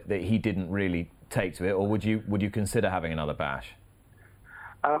view that he didn't really take to it, or would you consider having another bash?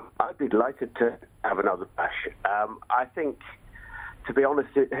 I'd be delighted to have another bash. I think, to be honest,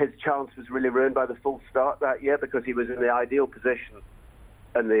 his chance was really ruined by the false start that year because he was in the ideal position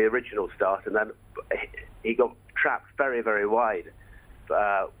in the original start, and then he got trapped very, very wide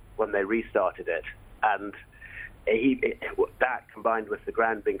when they restarted it, and that combined with the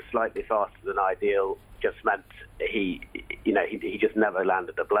ground being slightly faster than ideal just meant he just never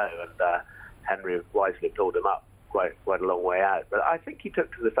landed a blow, and Henry wisely pulled him up quite a long way out. But I think he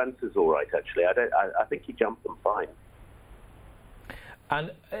took to the fences all right, actually. I think he jumped them fine.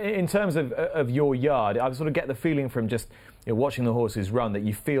 And in terms of your yard, I sort of get the feeling from just watching the horses run that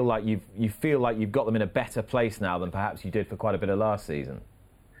you feel like you've got them in a better place now than perhaps you did for quite a bit of last season.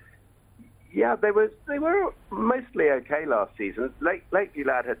 Yeah, they were mostly okay last season. Lakeview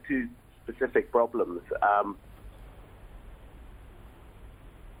Lad had two specific problems.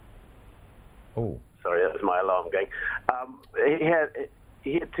 Sorry, that was my alarm going.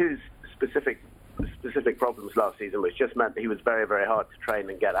 He had two specific problems last season, which just meant that he was very, very hard to train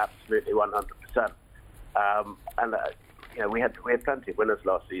and get absolutely 100%. We had plenty of winners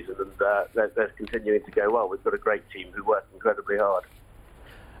last season, and they're continuing to go well. We've got a great team who work incredibly hard.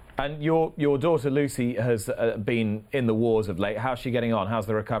 And your daughter Lucy has been in the wars of late. How's she getting on? How's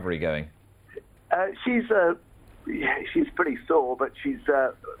the recovery going? She's pretty sore, but she's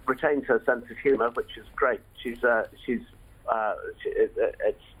retained her sense of humour, which is great.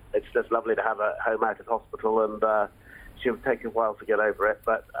 It's just lovely to have her home out of hospital, and she'll take a while to get over it,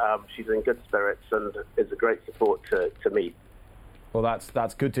 but she's in good spirits and is a great support to me. Well,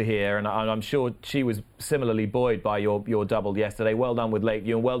 that's good to hear, and I'm sure she was similarly buoyed by your double yesterday. Well done with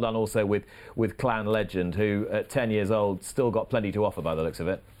Lakeview, and well done also with Clan Legend, who at 10 years old still got plenty to offer by the looks of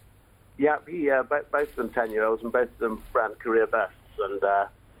it. Yeah, both of them 10-year-olds, and both of them ran career bests, and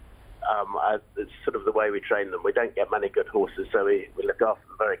it's sort of the way we train them. We don't get many good horses, so we look after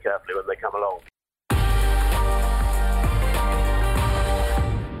them very carefully when they come along.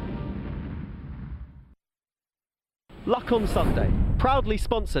 Luck on Sunday, proudly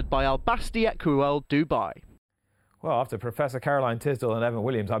sponsored by Al Basti Equiworld Dubai. Well, after Professor Caroline Tisdall and Evan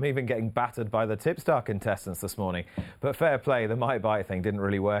Williams, I'm even getting battered by the Tipstar contestants this morning. But fair play, the might bite thing didn't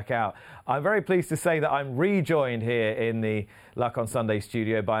really work out. I'm very pleased to say that I'm rejoined here in the Luck on Sunday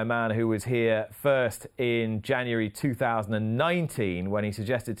studio by a man who was here first in January 2019 when he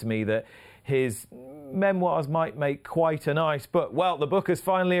suggested to me that his memoirs might make quite a nice book. Well, the book has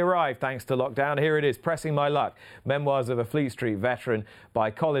finally arrived thanks to lockdown. Here it is, Pressing My Luck, Memoirs of a Fleet Street Veteran by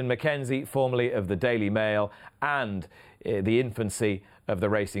Colin Mackenzie, formerly of the Daily Mail, and the infancy of the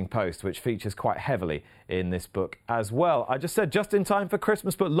Racing Post, which features quite heavily in this book as well. I just said just in time for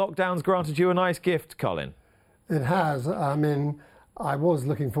Christmas, but lockdown's granted you a nice gift, Colin. It has. I mean, I was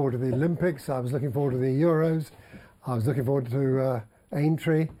looking forward to the Olympics, I was looking forward to the Euros, I was looking forward to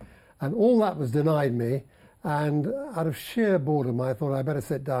Aintree. And all that was denied me, and out of sheer boredom, I thought I'd better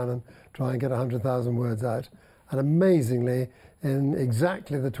sit down and try and get 100,000 words out. And amazingly, in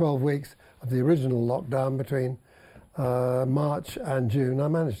exactly the 12 weeks of the original lockdown between March and June, I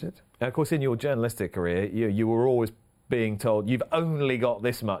managed it. And of course, in your journalistic career, you were always being told, you've only got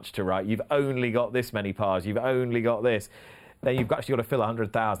this much to write, you've only got this many parts, you've only got this. Then you've actually got to fill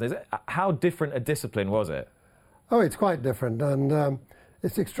 100,000. How different a discipline was it? Oh, it's quite different, and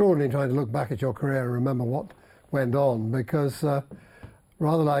it's extraordinary trying to look back at your career and remember what went on, because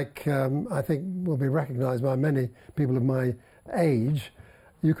rather like I think will be recognised by many people of my age,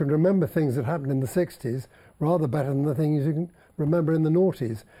 you can remember things that happened in the 60s rather better than the things you can remember in the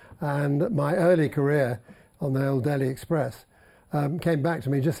noughties. And my early career on the old Delhi Express came back to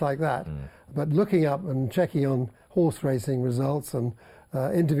me just like that. But looking up and checking on horse racing results and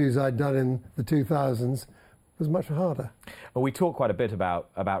interviews I'd done in the 2000s was much harder. Well, we talk quite a bit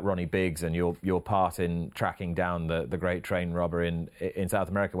about Ronnie Biggs and your part in tracking down the great train robber in South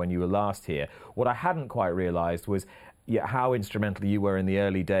America when you were last here. What I hadn't quite realised was how instrumental you were in the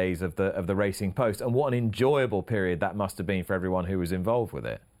early days of the Racing Post, and what an enjoyable period that must have been for everyone who was involved with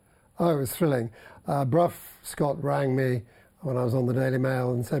it. Oh, it was thrilling. Brough Scott rang me when I was on the Daily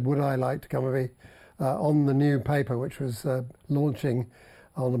Mail and said, would I like to come and be on the new paper, which was launching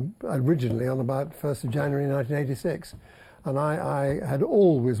originally on about 1st of January 1986. And I had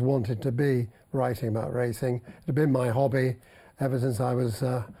always wanted to be writing about racing. It had been my hobby ever since I was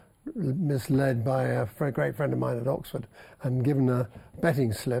misled by a great friend of mine at Oxford and given a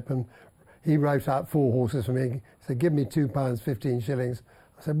betting slip, and he wrote out 4 horses for me. He said, give me £2, 15 shillings.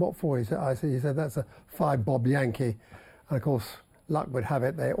 I said, what for? He said, that's a 5 Bob Yankee. And of course, luck would have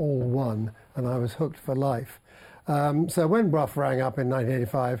it, they all won, and I was hooked for life. So when Brough rang up in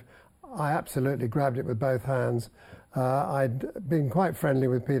 1985, I absolutely grabbed it with both hands. I'd been quite friendly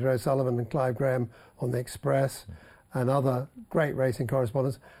with Peter O'Sullivan and Clive Graham on the Express and other great racing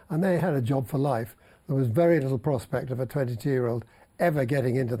correspondents, and they had a job for life. There was very little prospect of a 22-year-old ever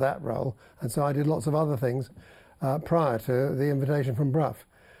getting into that role, and so I did lots of other things prior to the invitation from Brough.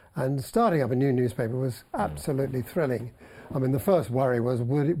 And starting up a new newspaper was absolutely thrilling. I mean, the first worry was,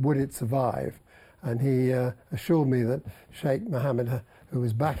 would it survive? And he assured me that Sheikh Mohammed, who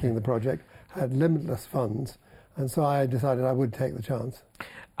was backing the project, had limitless funds. And so I decided I would take the chance.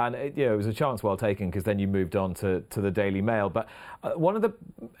 And it was a chance well taken, because then you moved on to the Daily Mail. But one of the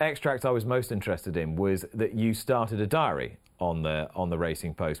extracts I was most interested in was that you started a diary on the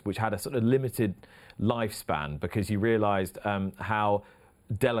Racing Post, which had a sort of limited lifespan, because you realised how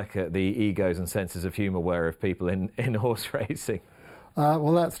delicate the egos and senses of humour were of people in horse racing.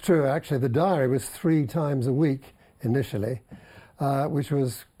 Well, that's true. Actually, the diary was 3 times a week initially, which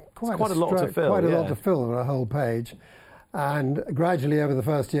was quite a lot to fill. Quite a lot to fill on a whole page. And gradually, over the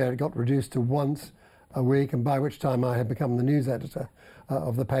first year, it got reduced to once a week, and by which time I had become the news editor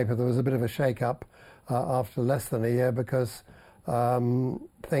of the paper. There was a bit of a shake-up after less than a year, because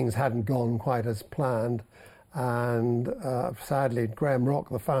things hadn't gone quite as planned. And sadly, Graham Rock,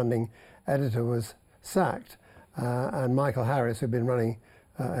 the founding editor, was sacked. And Michael Harris, who'd been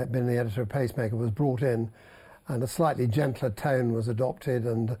been the editor of Pacemaker, was brought in, and a slightly gentler tone was adopted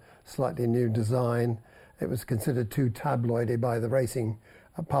and slightly new design. It was considered too tabloidy by the racing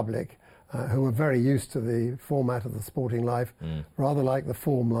public, who were very used to the format of the Sporting Life, rather like the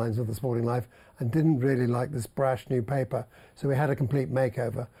form lines of the Sporting Life, and didn't really like this brash new paper. So we had a complete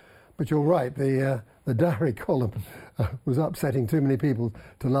makeover. But you're right, the diary column was upsetting too many people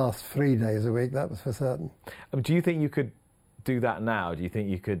to last 3 days a week, that was for certain. Do you think you could do that now? Do you think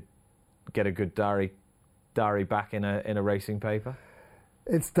you could get a good diary back in a racing paper?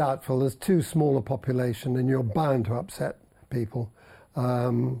 It's doubtful. There's too small a population and you're bound to upset people.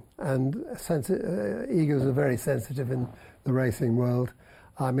 And egos are very sensitive in the racing world.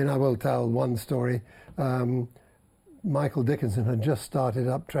 I mean, I will tell one story. Michael Dickinson had just started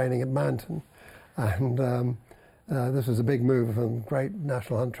up training at Manton, and this was a big move from the great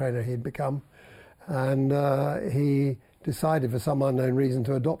national hunt trainer he'd become. And he decided for some unknown reason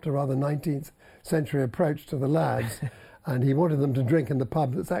to adopt a rather 19th century approach to the lads, and he wanted them to drink in the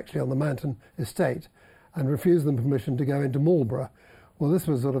pub that's actually on the Manton estate and refused them permission to go into Marlborough. Well, this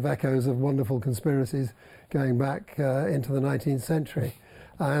was sort of echoes of wonderful conspiracies going back into the 19th century,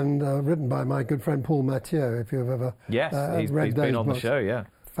 and written by my good friend Paul Mathieu, if you've ever he's read been on books. The show, yeah.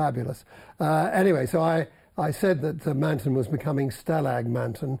 Fabulous. Anyway, so I said that Manton was becoming Stalag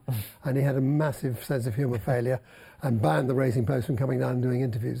Manton, and he had a massive sense of humour failure and banned the Racing Post from coming down and doing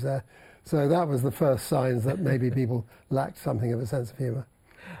interviews there. So that was the first signs that maybe people lacked something of a sense of humour.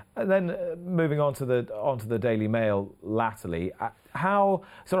 And then moving on to the Daily Mail latterly,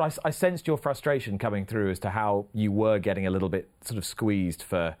 I sensed your frustration coming through as to how you were getting a little bit sort of squeezed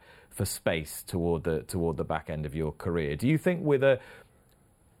for space toward the back end of your career. Do you think with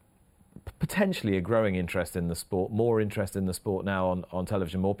potentially a growing interest in the sport, more interest in the sport now on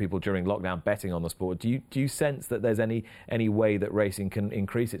television, more people during lockdown betting on the sport, do you sense that there's any way that racing can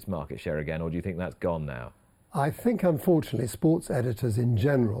increase its market share again, or do you think that's gone now? I think, unfortunately, sports editors in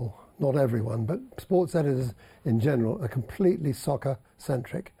general, not everyone, but sports editors in general are completely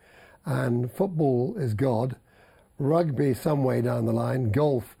soccer-centric. And football is God, rugby some way down the line,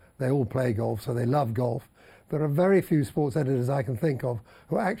 golf, they all play golf, so they love golf. There are very few sports editors I can think of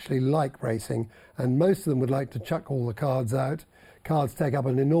who actually like racing, and most of them would like to chuck all the cards out. Cards take up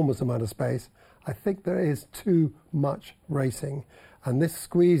an enormous amount of space. I think there is too much racing, and this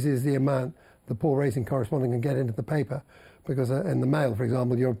squeezes the amount the poor racing correspondent can get into the paper, because in the Mail, for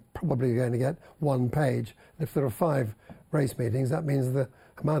example, you're probably going to get one page. If there are 5 race meetings, that means the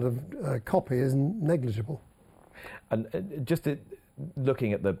amount of copy is negligible. And just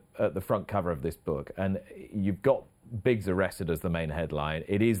looking at the front cover of this book, and you've got Biggs arrested as the main headline.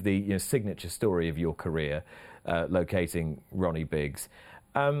 It is the signature story of your career, locating Ronnie Biggs.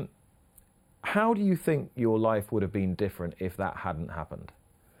 How do you think your life would have been different if that hadn't happened?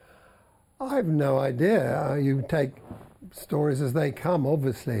 I've no idea. You take stories as they come,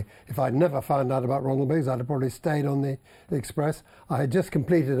 obviously. If I'd never found out about Ronald Biggs, I'd have probably stayed on the Express. I had just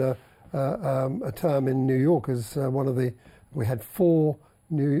completed a term in New York as we had 4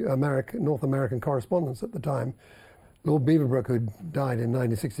 North American correspondents at the time. Lord Beaverbrook, who died in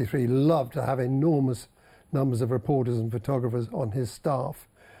 1963, loved to have enormous numbers of reporters and photographers on his staff.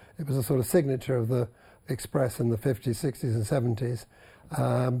 It was a sort of signature of the Express in the 50s, 60s and 70s.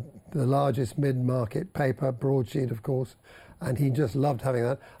 The largest mid-market paper, broadsheet, of course, and he just loved having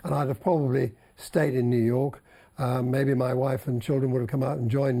that. And I'd have probably stayed in New York. Maybe my wife and children would have come out and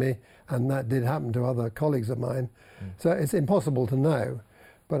joined me, and that did happen to other colleagues of mine. So it's impossible to know.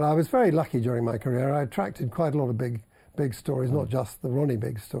 But I was very lucky during my career. I attracted quite a lot of big stories, not just the Ronnie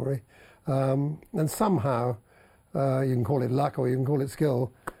Biggs story. And somehow, you can call it luck or you can call it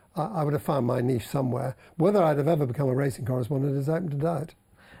skill, I would have found my niche somewhere. Whether I'd have ever become a racing correspondent is open to doubt.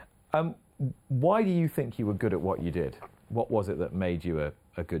 Why do you think you were good at what you did? What was it that made you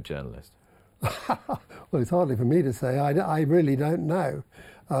a good journalist? Well, it's hardly for me to say. I really don't know.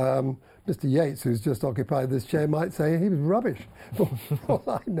 Mr. Yates, who's just occupied this chair, might say he was rubbish. For all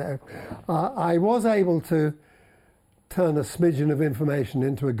I know. I was able to turn a smidgen of information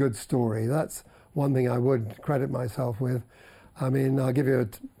into a good story. That's one thing I would credit myself with. I mean, I'll give you a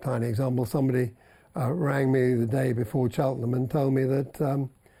tiny example. Somebody rang me the day before Cheltenham and told me that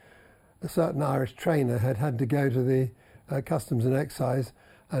a certain Irish trainer had to go to the Customs and Excise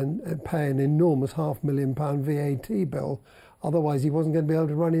and pay an enormous £500,000 VAT bill. Otherwise, he wasn't going to be able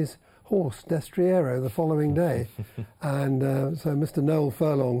to run his horse, Destriero, the following day. And so Mr. Noel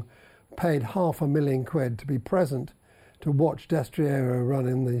Furlong paid £500,000 to be present to watch Destriero run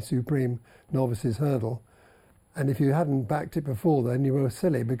in the Supreme Novices Hurdle. And if you hadn't backed it before then, you were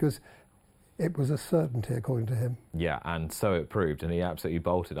silly, because it was a certainty, according to him. Yeah, and so it proved, and he absolutely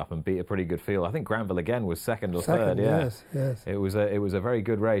bolted up and beat a pretty good field. I think Granville again was second or third. Yeah. Yes. It was a very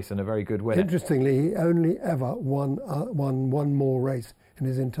good race and a very good win. Interestingly, he only ever won one more race in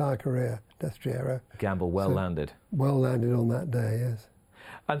his entire career, Destriero. Gamble well landed. Well landed on that day, yes.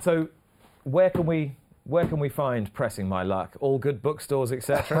 And so, where can we find Pressing My Luck? All good bookstores,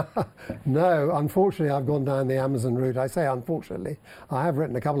 etc.? No, unfortunately, I've gone down the Amazon route. I say unfortunately. I have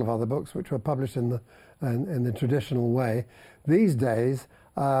written a couple of other books which were published in the traditional way. These days,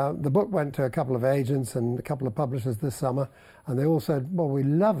 the book went to a couple of agents and a couple of publishers this summer, and they all said, well, we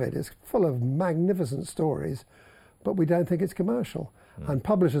love it. It's full of magnificent stories, but we don't think it's commercial. And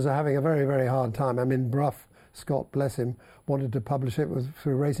publishers are having a very, very hard time. I mean, Brough, Scott, bless him, wanted to publish it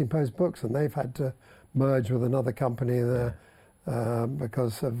through Racing Post Books, and they've had to merge with another company there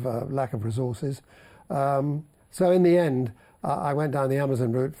because of lack of resources. So in the end, I went down the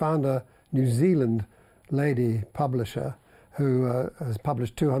Amazon route, found a New Zealand lady publisher who has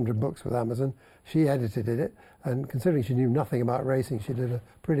published 200 books with Amazon. She edited it, and considering she knew nothing about racing, she did a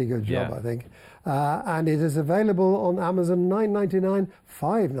pretty good job, I think. And it is available on Amazon, $9.99,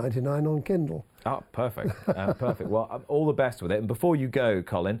 $5.99 on Kindle. Oh, perfect. Perfect. Well, all the best with it. And before you go,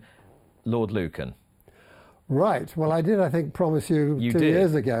 Colin, Lord Lucan. Right. Well, I did, I think, promise you 2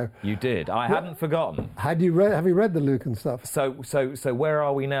 years ago. You did. I hadn't forgotten. Have you read the Lucan stuff? So where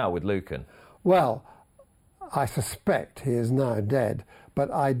are we now with Lucan? Well, I suspect he is now dead,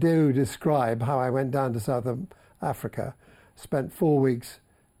 but I do describe how I went down to South Africa, spent 4 weeks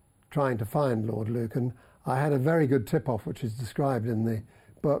trying to find Lord Lucan. I had a very good tip-off, which is described in the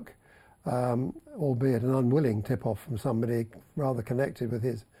book, albeit an unwilling tip-off from somebody rather connected with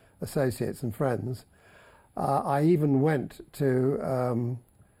his associates and friends. I even went to,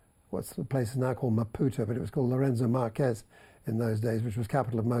 what's the place is now called Maputo, but it was called Lorenzo Marques in those days, which was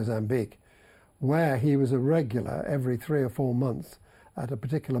capital of Mozambique, where he was a regular every 3 or 4 months at a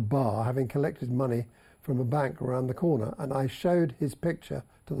particular bar, having collected money from a bank around the corner. And I showed his picture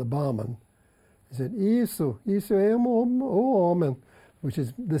to the barman. He said, "Isso é o homem," which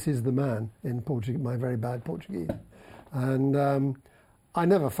is, "This is the man," in Portuguese, my very bad Portuguese. And I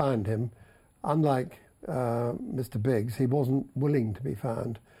never found him. Unlike Mr. Biggs, he wasn't willing to be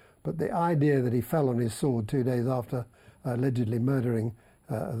found. But the idea that he fell on his sword 2 days after allegedly murdering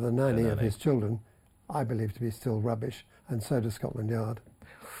the nanny of his children, I believe to be still rubbish, and so does Scotland Yard.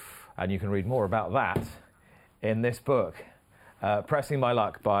 And you can read more about that in this book, Pressing My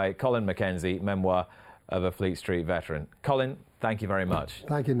Luck by Colin Mackenzie, memoir of a Fleet Street veteran. Colin, thank you very much.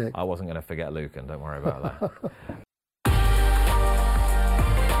 Thank you, Nick. I wasn't going to forget Lucan, don't worry about that.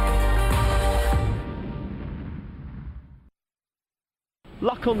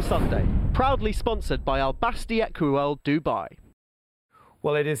 Luck on Sunday, proudly sponsored by Al Basti Equiworld Dubai.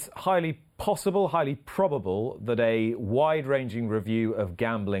 Well, it is highly possible, highly probable that a wide-ranging review of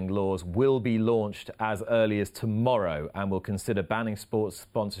gambling laws will be launched as early as tomorrow and will consider banning sports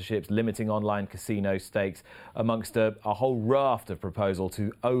sponsorships, limiting online casino stakes, amongst a whole raft of proposals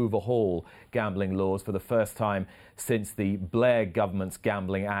to overhaul gambling laws for the first time since the Blair government's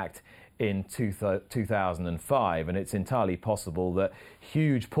Gambling Act in 2005, and it's entirely possible that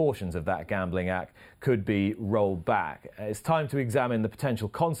huge portions of that Gambling Act could be rolled back. It's time to examine the potential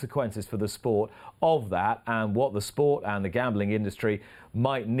consequences for the sport of that and what the sport and the gambling industry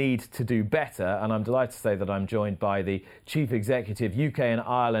might need to do better. And I'm delighted to say that I'm joined by the Chief Executive UK and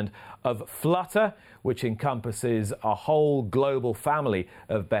Ireland of Flutter, which encompasses a whole global family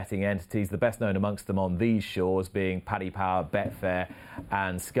of betting entities, the best known amongst them on these shores being Paddy Power, Betfair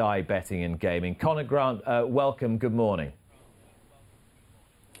and Sky Betting and Gaming. Conor Grant, welcome, good morning.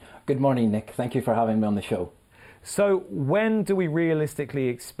 Good morning, Nick. Thank you for having me on the show. So when do we realistically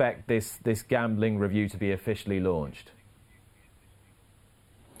expect this gambling review to be officially launched?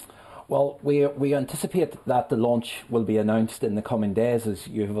 Well, we anticipate that the launch will be announced in the coming days, as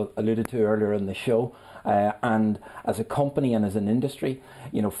you've alluded to earlier in the show. And as a company and as an industry,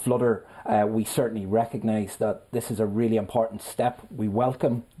 Flutter, we certainly recognise that this is a really important step. We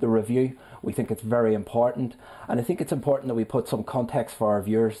welcome the review. We think it's very important. And I think it's important that we put some context for our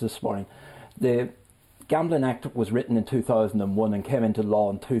viewers this morning. The Gambling Act was written in 2001 and came into law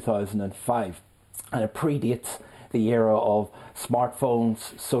in 2005. And it predates the era of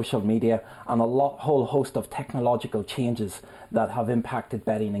smartphones, social media, and whole host of technological changes that have impacted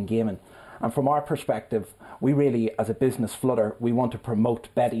betting and gaming. And from our perspective, we really, as a business, Flutter, we want to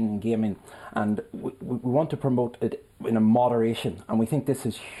promote betting and gaming, and we want to promote it in a moderation, and we think this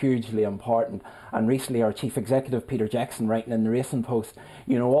is hugely important. And recently our Chief Executive, Peter Jackson, writing in the Racing Post,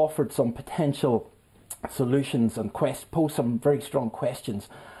 offered some potential solutions and posed some very strong questions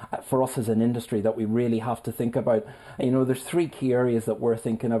for us as an industry that we really have to think about. And, there's 3 key areas that we're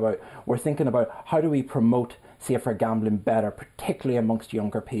thinking about. We're thinking about how do we promote safer gambling better, particularly amongst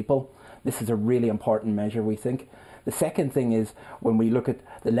younger people. This is a really important measure, we think. The second thing is when we look at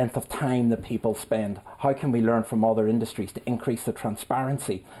the length of time that people spend, how can we learn from other industries to increase the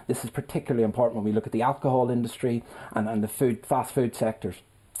transparency? This is particularly important when we look at the alcohol industry and the fast food sectors.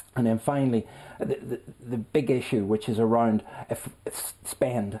 And then finally, the big issue, which is around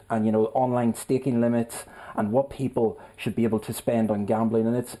spend and, you know, online staking limits and what people should be able to spend on gambling.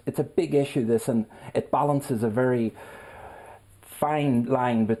 And it's a big issue, this, and it balances a very fine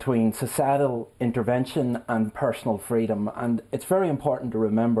line between societal intervention and personal freedom. And it's very important to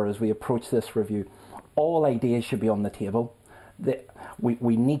remember as we approach this review, all ideas should be on the table.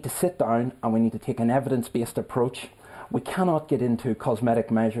 We need to sit down and we need to take an evidence-based approach. We cannot get into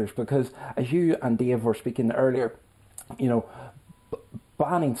cosmetic measures because, as you and Dave were speaking earlier, you know,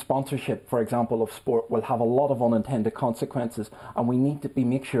 banning sponsorship, for example, of sport will have a lot of unintended consequences, and we need to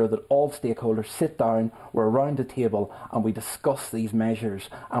make sure that all stakeholders sit down, we're around the table, and we discuss these measures,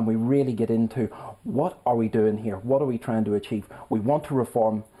 and we really get into what are we doing here, what are we trying to achieve. We want to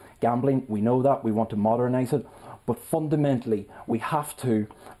reform gambling, we know that, we want to modernise it, but fundamentally we have to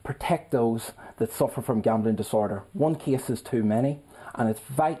protect those that suffer from gambling disorder. One case is too many, and it's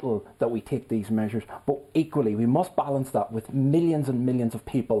vital that we take these measures, but equally we must balance that with millions and millions of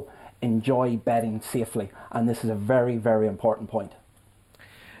people enjoy betting safely, and this is a very, very important point.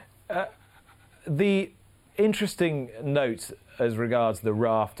 The interesting note as regards the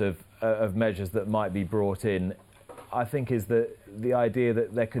raft of measures that might be brought in, I think, is the idea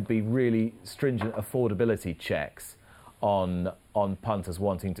that there could be really stringent affordability checks on punters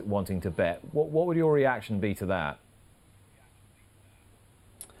wanting to bet. What would your reaction be to that?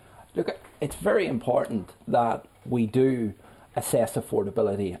 Look, it's very important that we do assess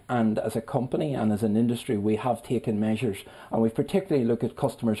affordability, and as a company and as an industry we have taken measures, and we particularly look at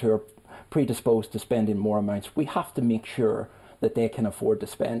customers who are predisposed to spending more amounts. We have to make sure that they can afford to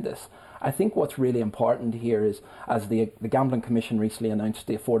spend this. I think what's really important here is, as the Gambling Commission recently announced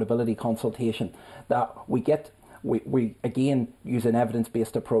the affordability consultation, that we again use an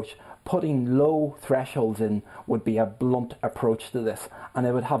evidence-based approach. Putting low thresholds in would be a blunt approach to this, and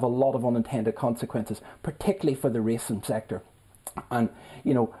it would have a lot of unintended consequences, particularly for the racing sector. And,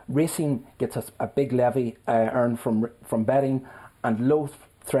 you know, racing gets us a big levy earned from betting, and low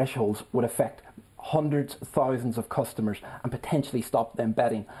thresholds would affect hundreds of thousands of customers and potentially stop them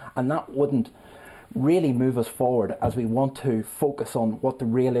betting, and that wouldn't really move us forward as we want to focus on what the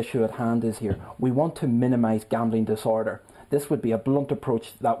real issue at hand is here. We want to minimise gambling disorder. This would be a blunt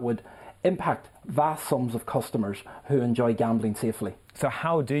approach that would impact vast sums of customers who enjoy gambling safely. So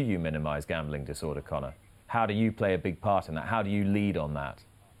how do you minimise gambling disorder, Conor? How do you play a big part in that? How do you lead on that?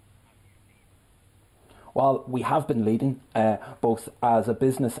 Well, we have been leading, both as a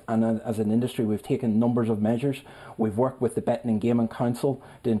business and as an industry. We've taken numbers of measures. We've worked with the Betting and Gaming Council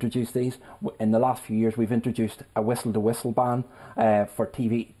to introduce these. In the last few years, we've introduced a whistle-to-whistle ban for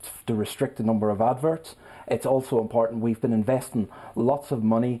TV to restrict the number of adverts. It's also important, we've been investing lots of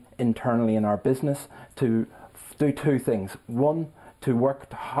money internally in our business to do two things. One, to work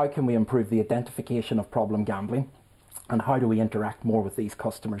to how can we improve the identification of problem gambling, and how do we interact more with these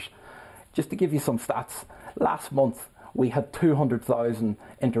customers. Just to give you some stats, last month we had 200,000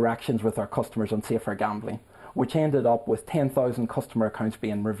 interactions with our customers on Safer Gambling, which ended up with 10,000 customer accounts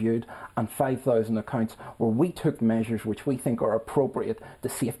being reviewed and 5,000 accounts where we took measures which we think are appropriate to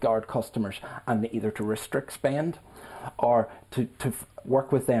safeguard customers, and either to restrict spend or to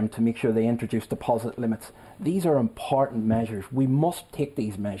work with them to make sure they introduce deposit limits. These are important measures. We must take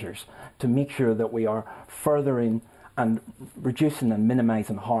these measures to make sure that we are furthering and reducing and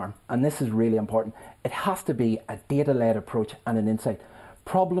minimising harm. And this is really important. It has to be a data-led approach and an insight.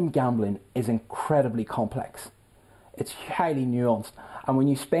 Problem gambling is incredibly complex. It's highly nuanced. And when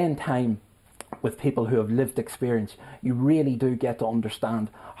you spend time with people who have lived experience, you really do get to understand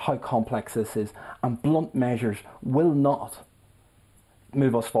how complex this is. And blunt measures will not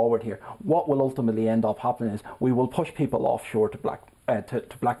move us forward here. What will ultimately end up happening is we will push people offshore to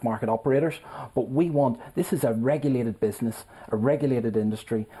black market operators, but this is a regulated business, a regulated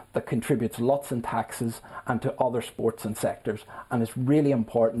industry that contributes lots in taxes and to other sports and sectors, and it's really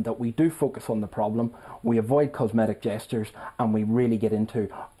important that we do focus on the problem, we avoid cosmetic gestures, and we really get into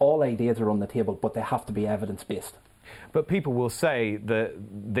all ideas are on the table, but they have to be evidence-based. But people will say that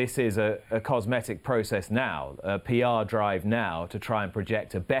this is a cosmetic process now, a PR drive now to try and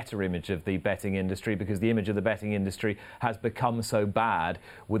project a better image of the betting industry, because the image of the betting industry has become so bad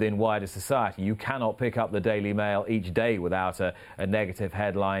within wider society. You cannot pick up the Daily Mail each day without a negative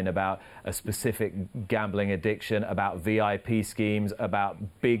headline about a specific gambling addiction, about VIP schemes, about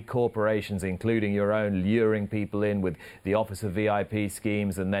big corporations, including your own, luring people in with the Office of VIP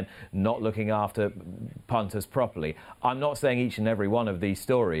schemes and then not looking after punters properly. I'm not saying each and every one of these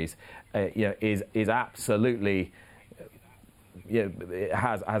stories is absolutely it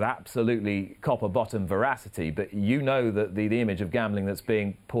has absolutely copper bottom veracity, but you know that the image of gambling that's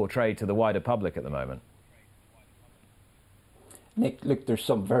being portrayed to the wider public at the moment. Nick, look, there's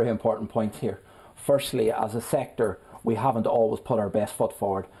some very important points here. Firstly, as a sector, we haven't always put our best foot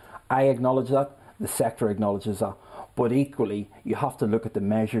forward. I acknowledge that, the sector acknowledges that. But equally, you have to look at the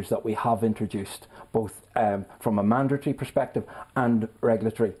measures that we have introduced, both from a mandatory perspective and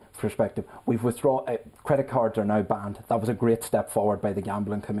regulatory perspective. We've withdrawn, credit cards are now banned. That was a great step forward by the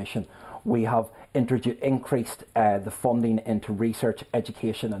Gambling Commission. We have increased the funding into research,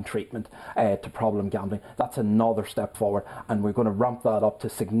 education and treatment to problem gambling. That's another step forward, and we're going to ramp that up to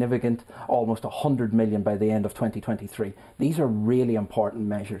significant, almost 100 million by the end of 2023. These are really important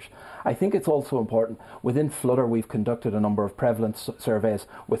measures. I think it's also important, within Flutter we've conducted a number of prevalence surveys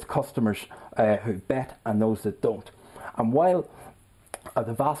with customers who bet and those that don't. And while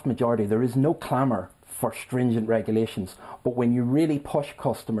the vast majority, there is no clamour for stringent regulations, but when you really push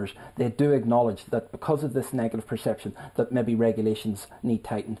customers, they do acknowledge that because of this negative perception that maybe regulations need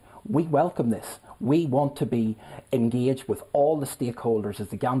tightened. We welcome this. We want to be engaged with all the stakeholders as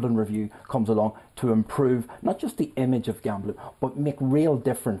the Gambling Review comes along to improve not just the image of gambling, but make real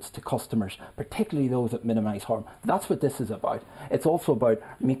difference to customers, particularly those that minimise harm. That's what this is about. It's also about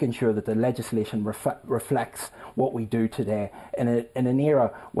making sure that the legislation reflects what we do today in an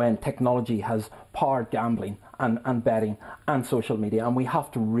era when technology has powered gambling and betting and social media, and we have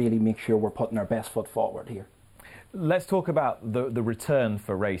to really make sure we're putting our best foot forward here. Let's talk about the return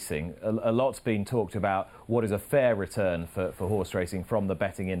for racing. A lot's been talked about what is a fair return for horse racing from the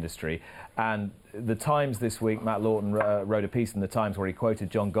betting industry. And the Times this week, Matt Lawton wrote a piece in the Times where he quoted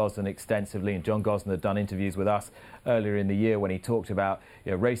John Gosden extensively, and John Gosden had done interviews with us earlier in the year when he talked about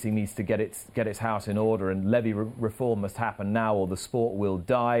racing needs to get its house in order, and levy reform must happen now or the sport will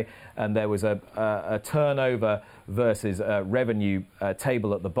die. And there was a turnover versus revenue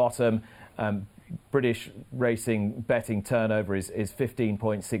table at the bottom. British racing betting turnover is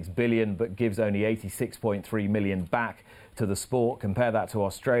 15.6 billion, but gives only 86.3 million back to the sport. Compare that to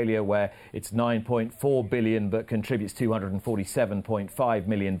Australia, where it's 9.4 billion, but contributes 247.5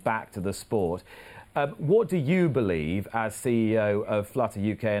 million back to the sport. What do you believe, as CEO of Flutter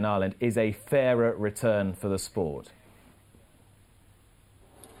UK and Ireland, is a fairer return for the sport?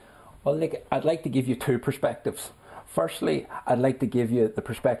 Well, Nick, I'd like to give you two perspectives. Firstly, I'd like to give you the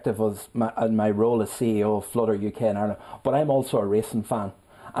perspective of my role as CEO of Flutter UK and Ireland, but I'm also a racing fan,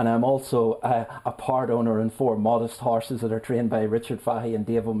 and I'm also a part owner in 4 modest horses that are trained by Richard Fahey and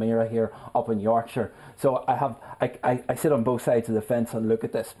Dave O'Meara here up in Yorkshire. So I sit on both sides of the fence and look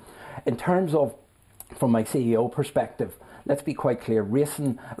at this. In terms of, from my CEO perspective, let's be quite clear,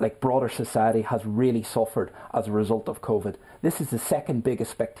 racing, like broader society, has really suffered as a result of COVID. This is the second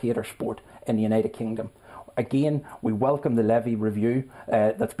biggest spectator sport in the United Kingdom. Again, we welcome the levy review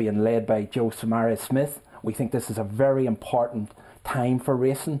that's being led by Joe Samaria-Smith. We think this is a very important time for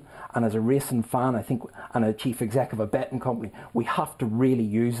racing, and as a racing fan, I think, and a chief exec of a betting company, we have to really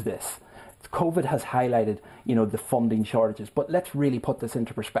use this. COVID has highlighted, the funding shortages, but let's really put this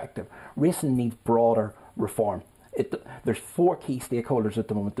into perspective. Racing needs broader reform. There's 4 key stakeholders at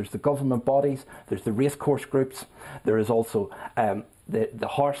the moment. There's the government bodies, there's the racecourse groups, there is also the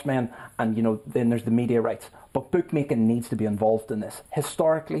horsemen, and then there's the media rights. But bookmaking needs to be involved in this.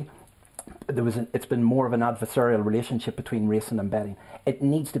 Historically, it's been more of an adversarial relationship between racing and betting. It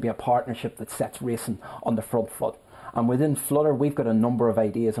needs to be a partnership that sets racing on the front foot. And within Flutter, we've got a number of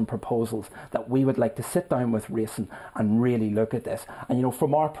ideas and proposals that we would like to sit down with racing and really look at this. And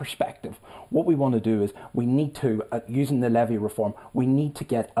from our perspective, what we want to do is we need to, using the levy reform, we need to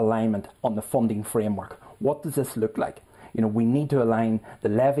get alignment on the funding framework. What does this look like? We need to align the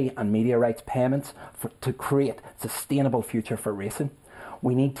levy and media rights payments to create a sustainable future for racing.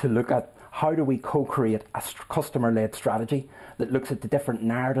 We need to look at how do we co-create a customer-led strategy that looks at the different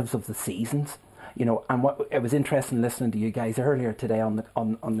narratives of the seasons, And it was interesting listening to you guys earlier today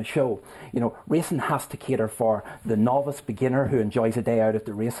on the show. Racing has to cater for the novice beginner who enjoys a day out at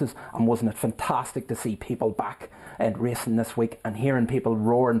the races, and wasn't it fantastic to see people back at racing this week and hearing people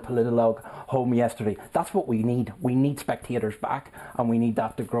roaring Politolog home yesterday? That's what we need. We need spectators back, and we need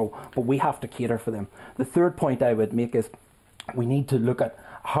that to grow, but we have to cater for them. The third point I would make is we need to look at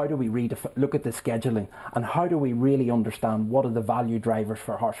how do we look at the scheduling, and how do we really understand what are the value drivers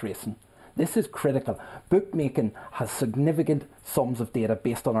for horse racing. This is critical. Bookmaking has significant sums of data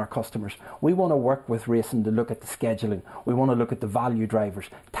based on our customers. We want to work with racing to look at the scheduling. We want to look at the value drivers,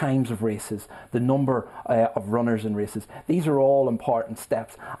 times of races, the number of runners in races. These are all important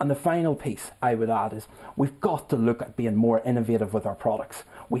steps. And the final piece I would add is we've got to look at being more innovative with our products.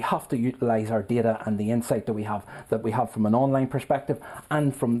 We have to utilise our data and the insight that we have from an online perspective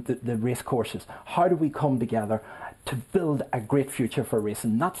and from the race courses. How do we come together to build a great future for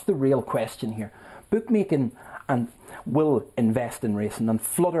racing? That's the real question here. Bookmaking will invest in racing, and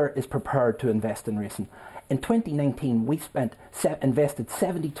Flutter is prepared to invest in racing. In 2019, we invested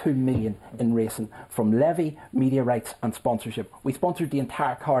 72 million in racing from levy, media rights and sponsorship. We sponsored the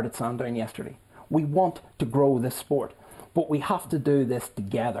entire card at Sandown yesterday. We want to grow this sport, but we have to do this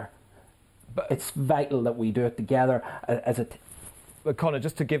together. But it's vital that we do it together as a But Conor,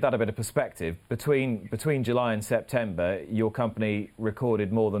 just to give that a bit of perspective, between July and September, your company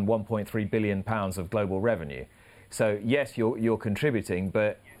recorded more than £1.3 billion of global revenue. So yes, you're contributing,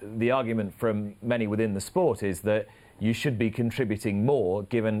 but the argument from many within the sport is that you should be contributing more,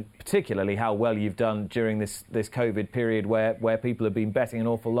 given particularly how well you've done during this COVID period where people have been betting an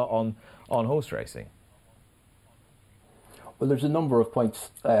awful lot on horse racing. Well, there's a number of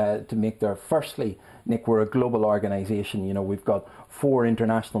points to make there. Firstly, Nick, we're a global organisation. We've got 4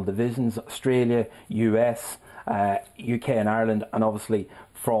 international divisions: Australia, US, UK and Ireland, and obviously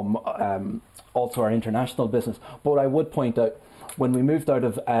from also our international business. But I would point out, when we moved out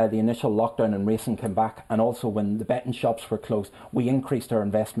of the initial lockdown and racing came back, and also when the betting shops were closed, we increased our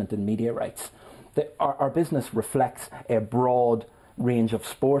investment in media rights. Our business reflects a broad range of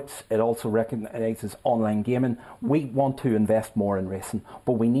sports. It also recognises online gaming. We want to invest more in racing,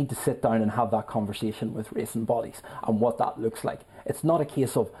 but we need to sit down and have that conversation with racing bodies and what that looks like. It's not a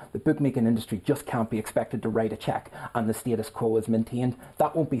case of the bookmaking industry just can't be expected to write a cheque and the status quo is maintained.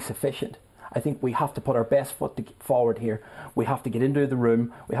 That won't be sufficient. I think we have to put our best foot forward here. We have to get into the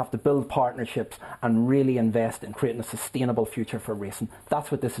room, we have to build partnerships and really invest in creating a sustainable future for racing.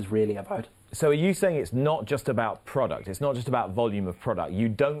 That's what this is really about. So are you saying it's not just about product, it's not just about volume of product? You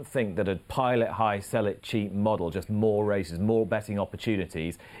don't think that a pile it high, sell it cheap model, just more races, more betting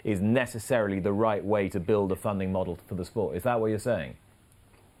opportunities, is necessarily the right way to build a funding model for the sport? Is that what you're saying?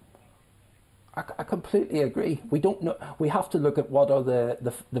 I completely agree. We don't know. We have to look at what are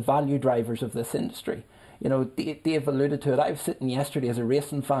the value drivers of this industry. Dave alluded to it. I was sitting yesterday as a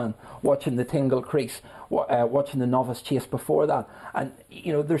racing fan watching the Tingle Crease, watching the Novice Chase before that. And,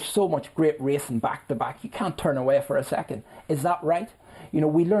 there's so much great racing back to back. You can't turn away for a second. Is that right?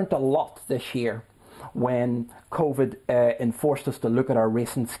 We learnt a lot this year when COVID enforced us to look at our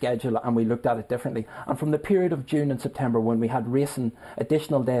racing schedule, and we looked at it differently. And from the period of June and September, when we had racing,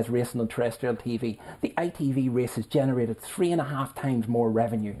 additional days racing on terrestrial TV, the ITV races generated 3.5 times more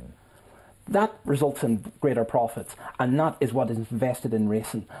revenue. That results in greater profits, and that is what is invested in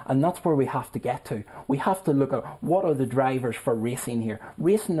racing. And that's where we have to get to. We have to look at what are the drivers for racing here.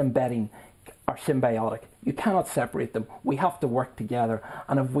 Racing and betting are symbiotic. You cannot separate them. We have to work together.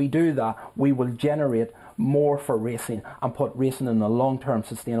 And if we do that, we will generate more for racing and put racing in a long-term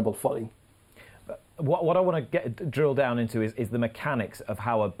sustainable footing. What I want to drill down into is the mechanics of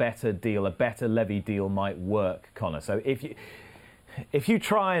how a better levy deal might work, Conor. So if you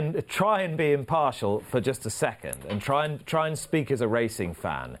try and be impartial for just a second and try and speak as a racing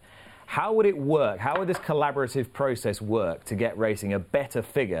fan, how would it work? How would this collaborative process work to get racing a better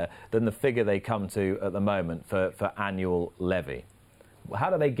figure than the figure they come to at the moment for annual levy? How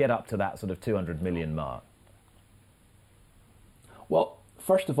do they get up to that sort of 200 million mark? Well,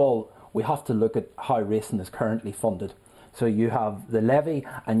 first of all, we have to look at how racing is currently funded. So you have the levy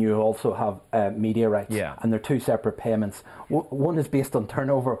and you also have media rights, and they're 2 separate payments. One is based on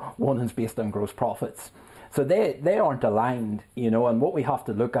turnover, one is based on gross profits. So they aren't aligned, and what we have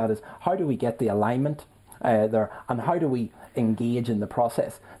to look at is how do we get the alignment there, and how do we engage in the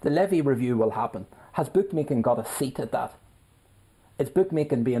process. The levy review will happen. Has bookmaking got a seat at that? Is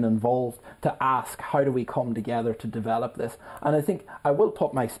bookmaking being involved to ask how do we come together to develop this? And I think I will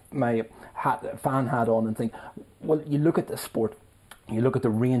put my fan hat on and think, well, you look at the sport, you look at the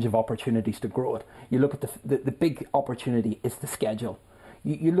range of opportunities to grow it. You look at the big opportunity is the schedule.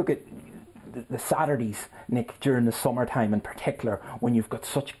 You look at the Saturdays, Nick, during the summertime in particular, when you've got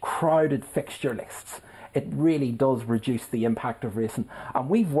such crowded fixture lists, it really does reduce the impact of racing. And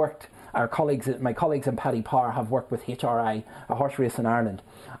we've worked, my colleagues in Paddy Power have worked with HRI, Horse Racing Ireland,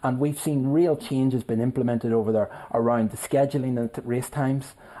 and we've seen real changes been implemented over there around the scheduling and race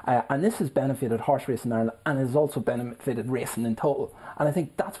times. And this has benefited Horse Racing Ireland and has also benefited racing in total. And I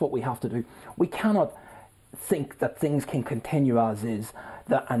think that's what we have to do. We cannot think that things can continue as is,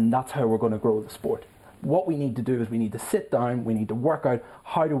 and that's how we're going to grow the sport. What we need to do is we need to sit down, we need to work out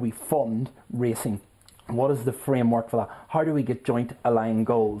how do we fund racing. What is the framework for that? How do we get joint aligned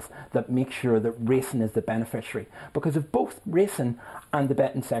goals that make sure that racing is the beneficiary? Because if both racing and the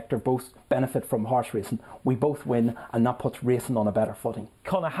betting sector both benefit from horse racing, we both win, and that puts racing on a better footing.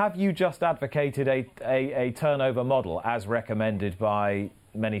 Conor, have you just advocated a turnover model as recommended by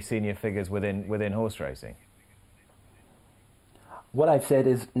many senior figures within horse racing? What I've said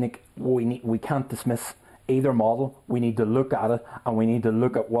is, Nick, we can't dismiss either model. We need to look at it, and we need to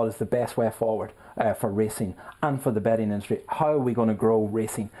look at what is the best way forward for racing and for the betting industry. How are we going to grow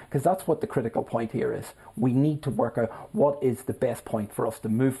racing? Because that's what the critical point here is. We need to work out what is the best point for us to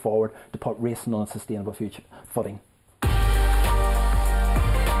move forward to put racing on a sustainable future footing.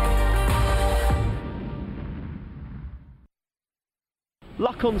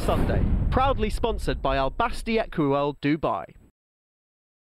 Luck on Sunday, proudly sponsored by Al Basti Equiworld Dubai.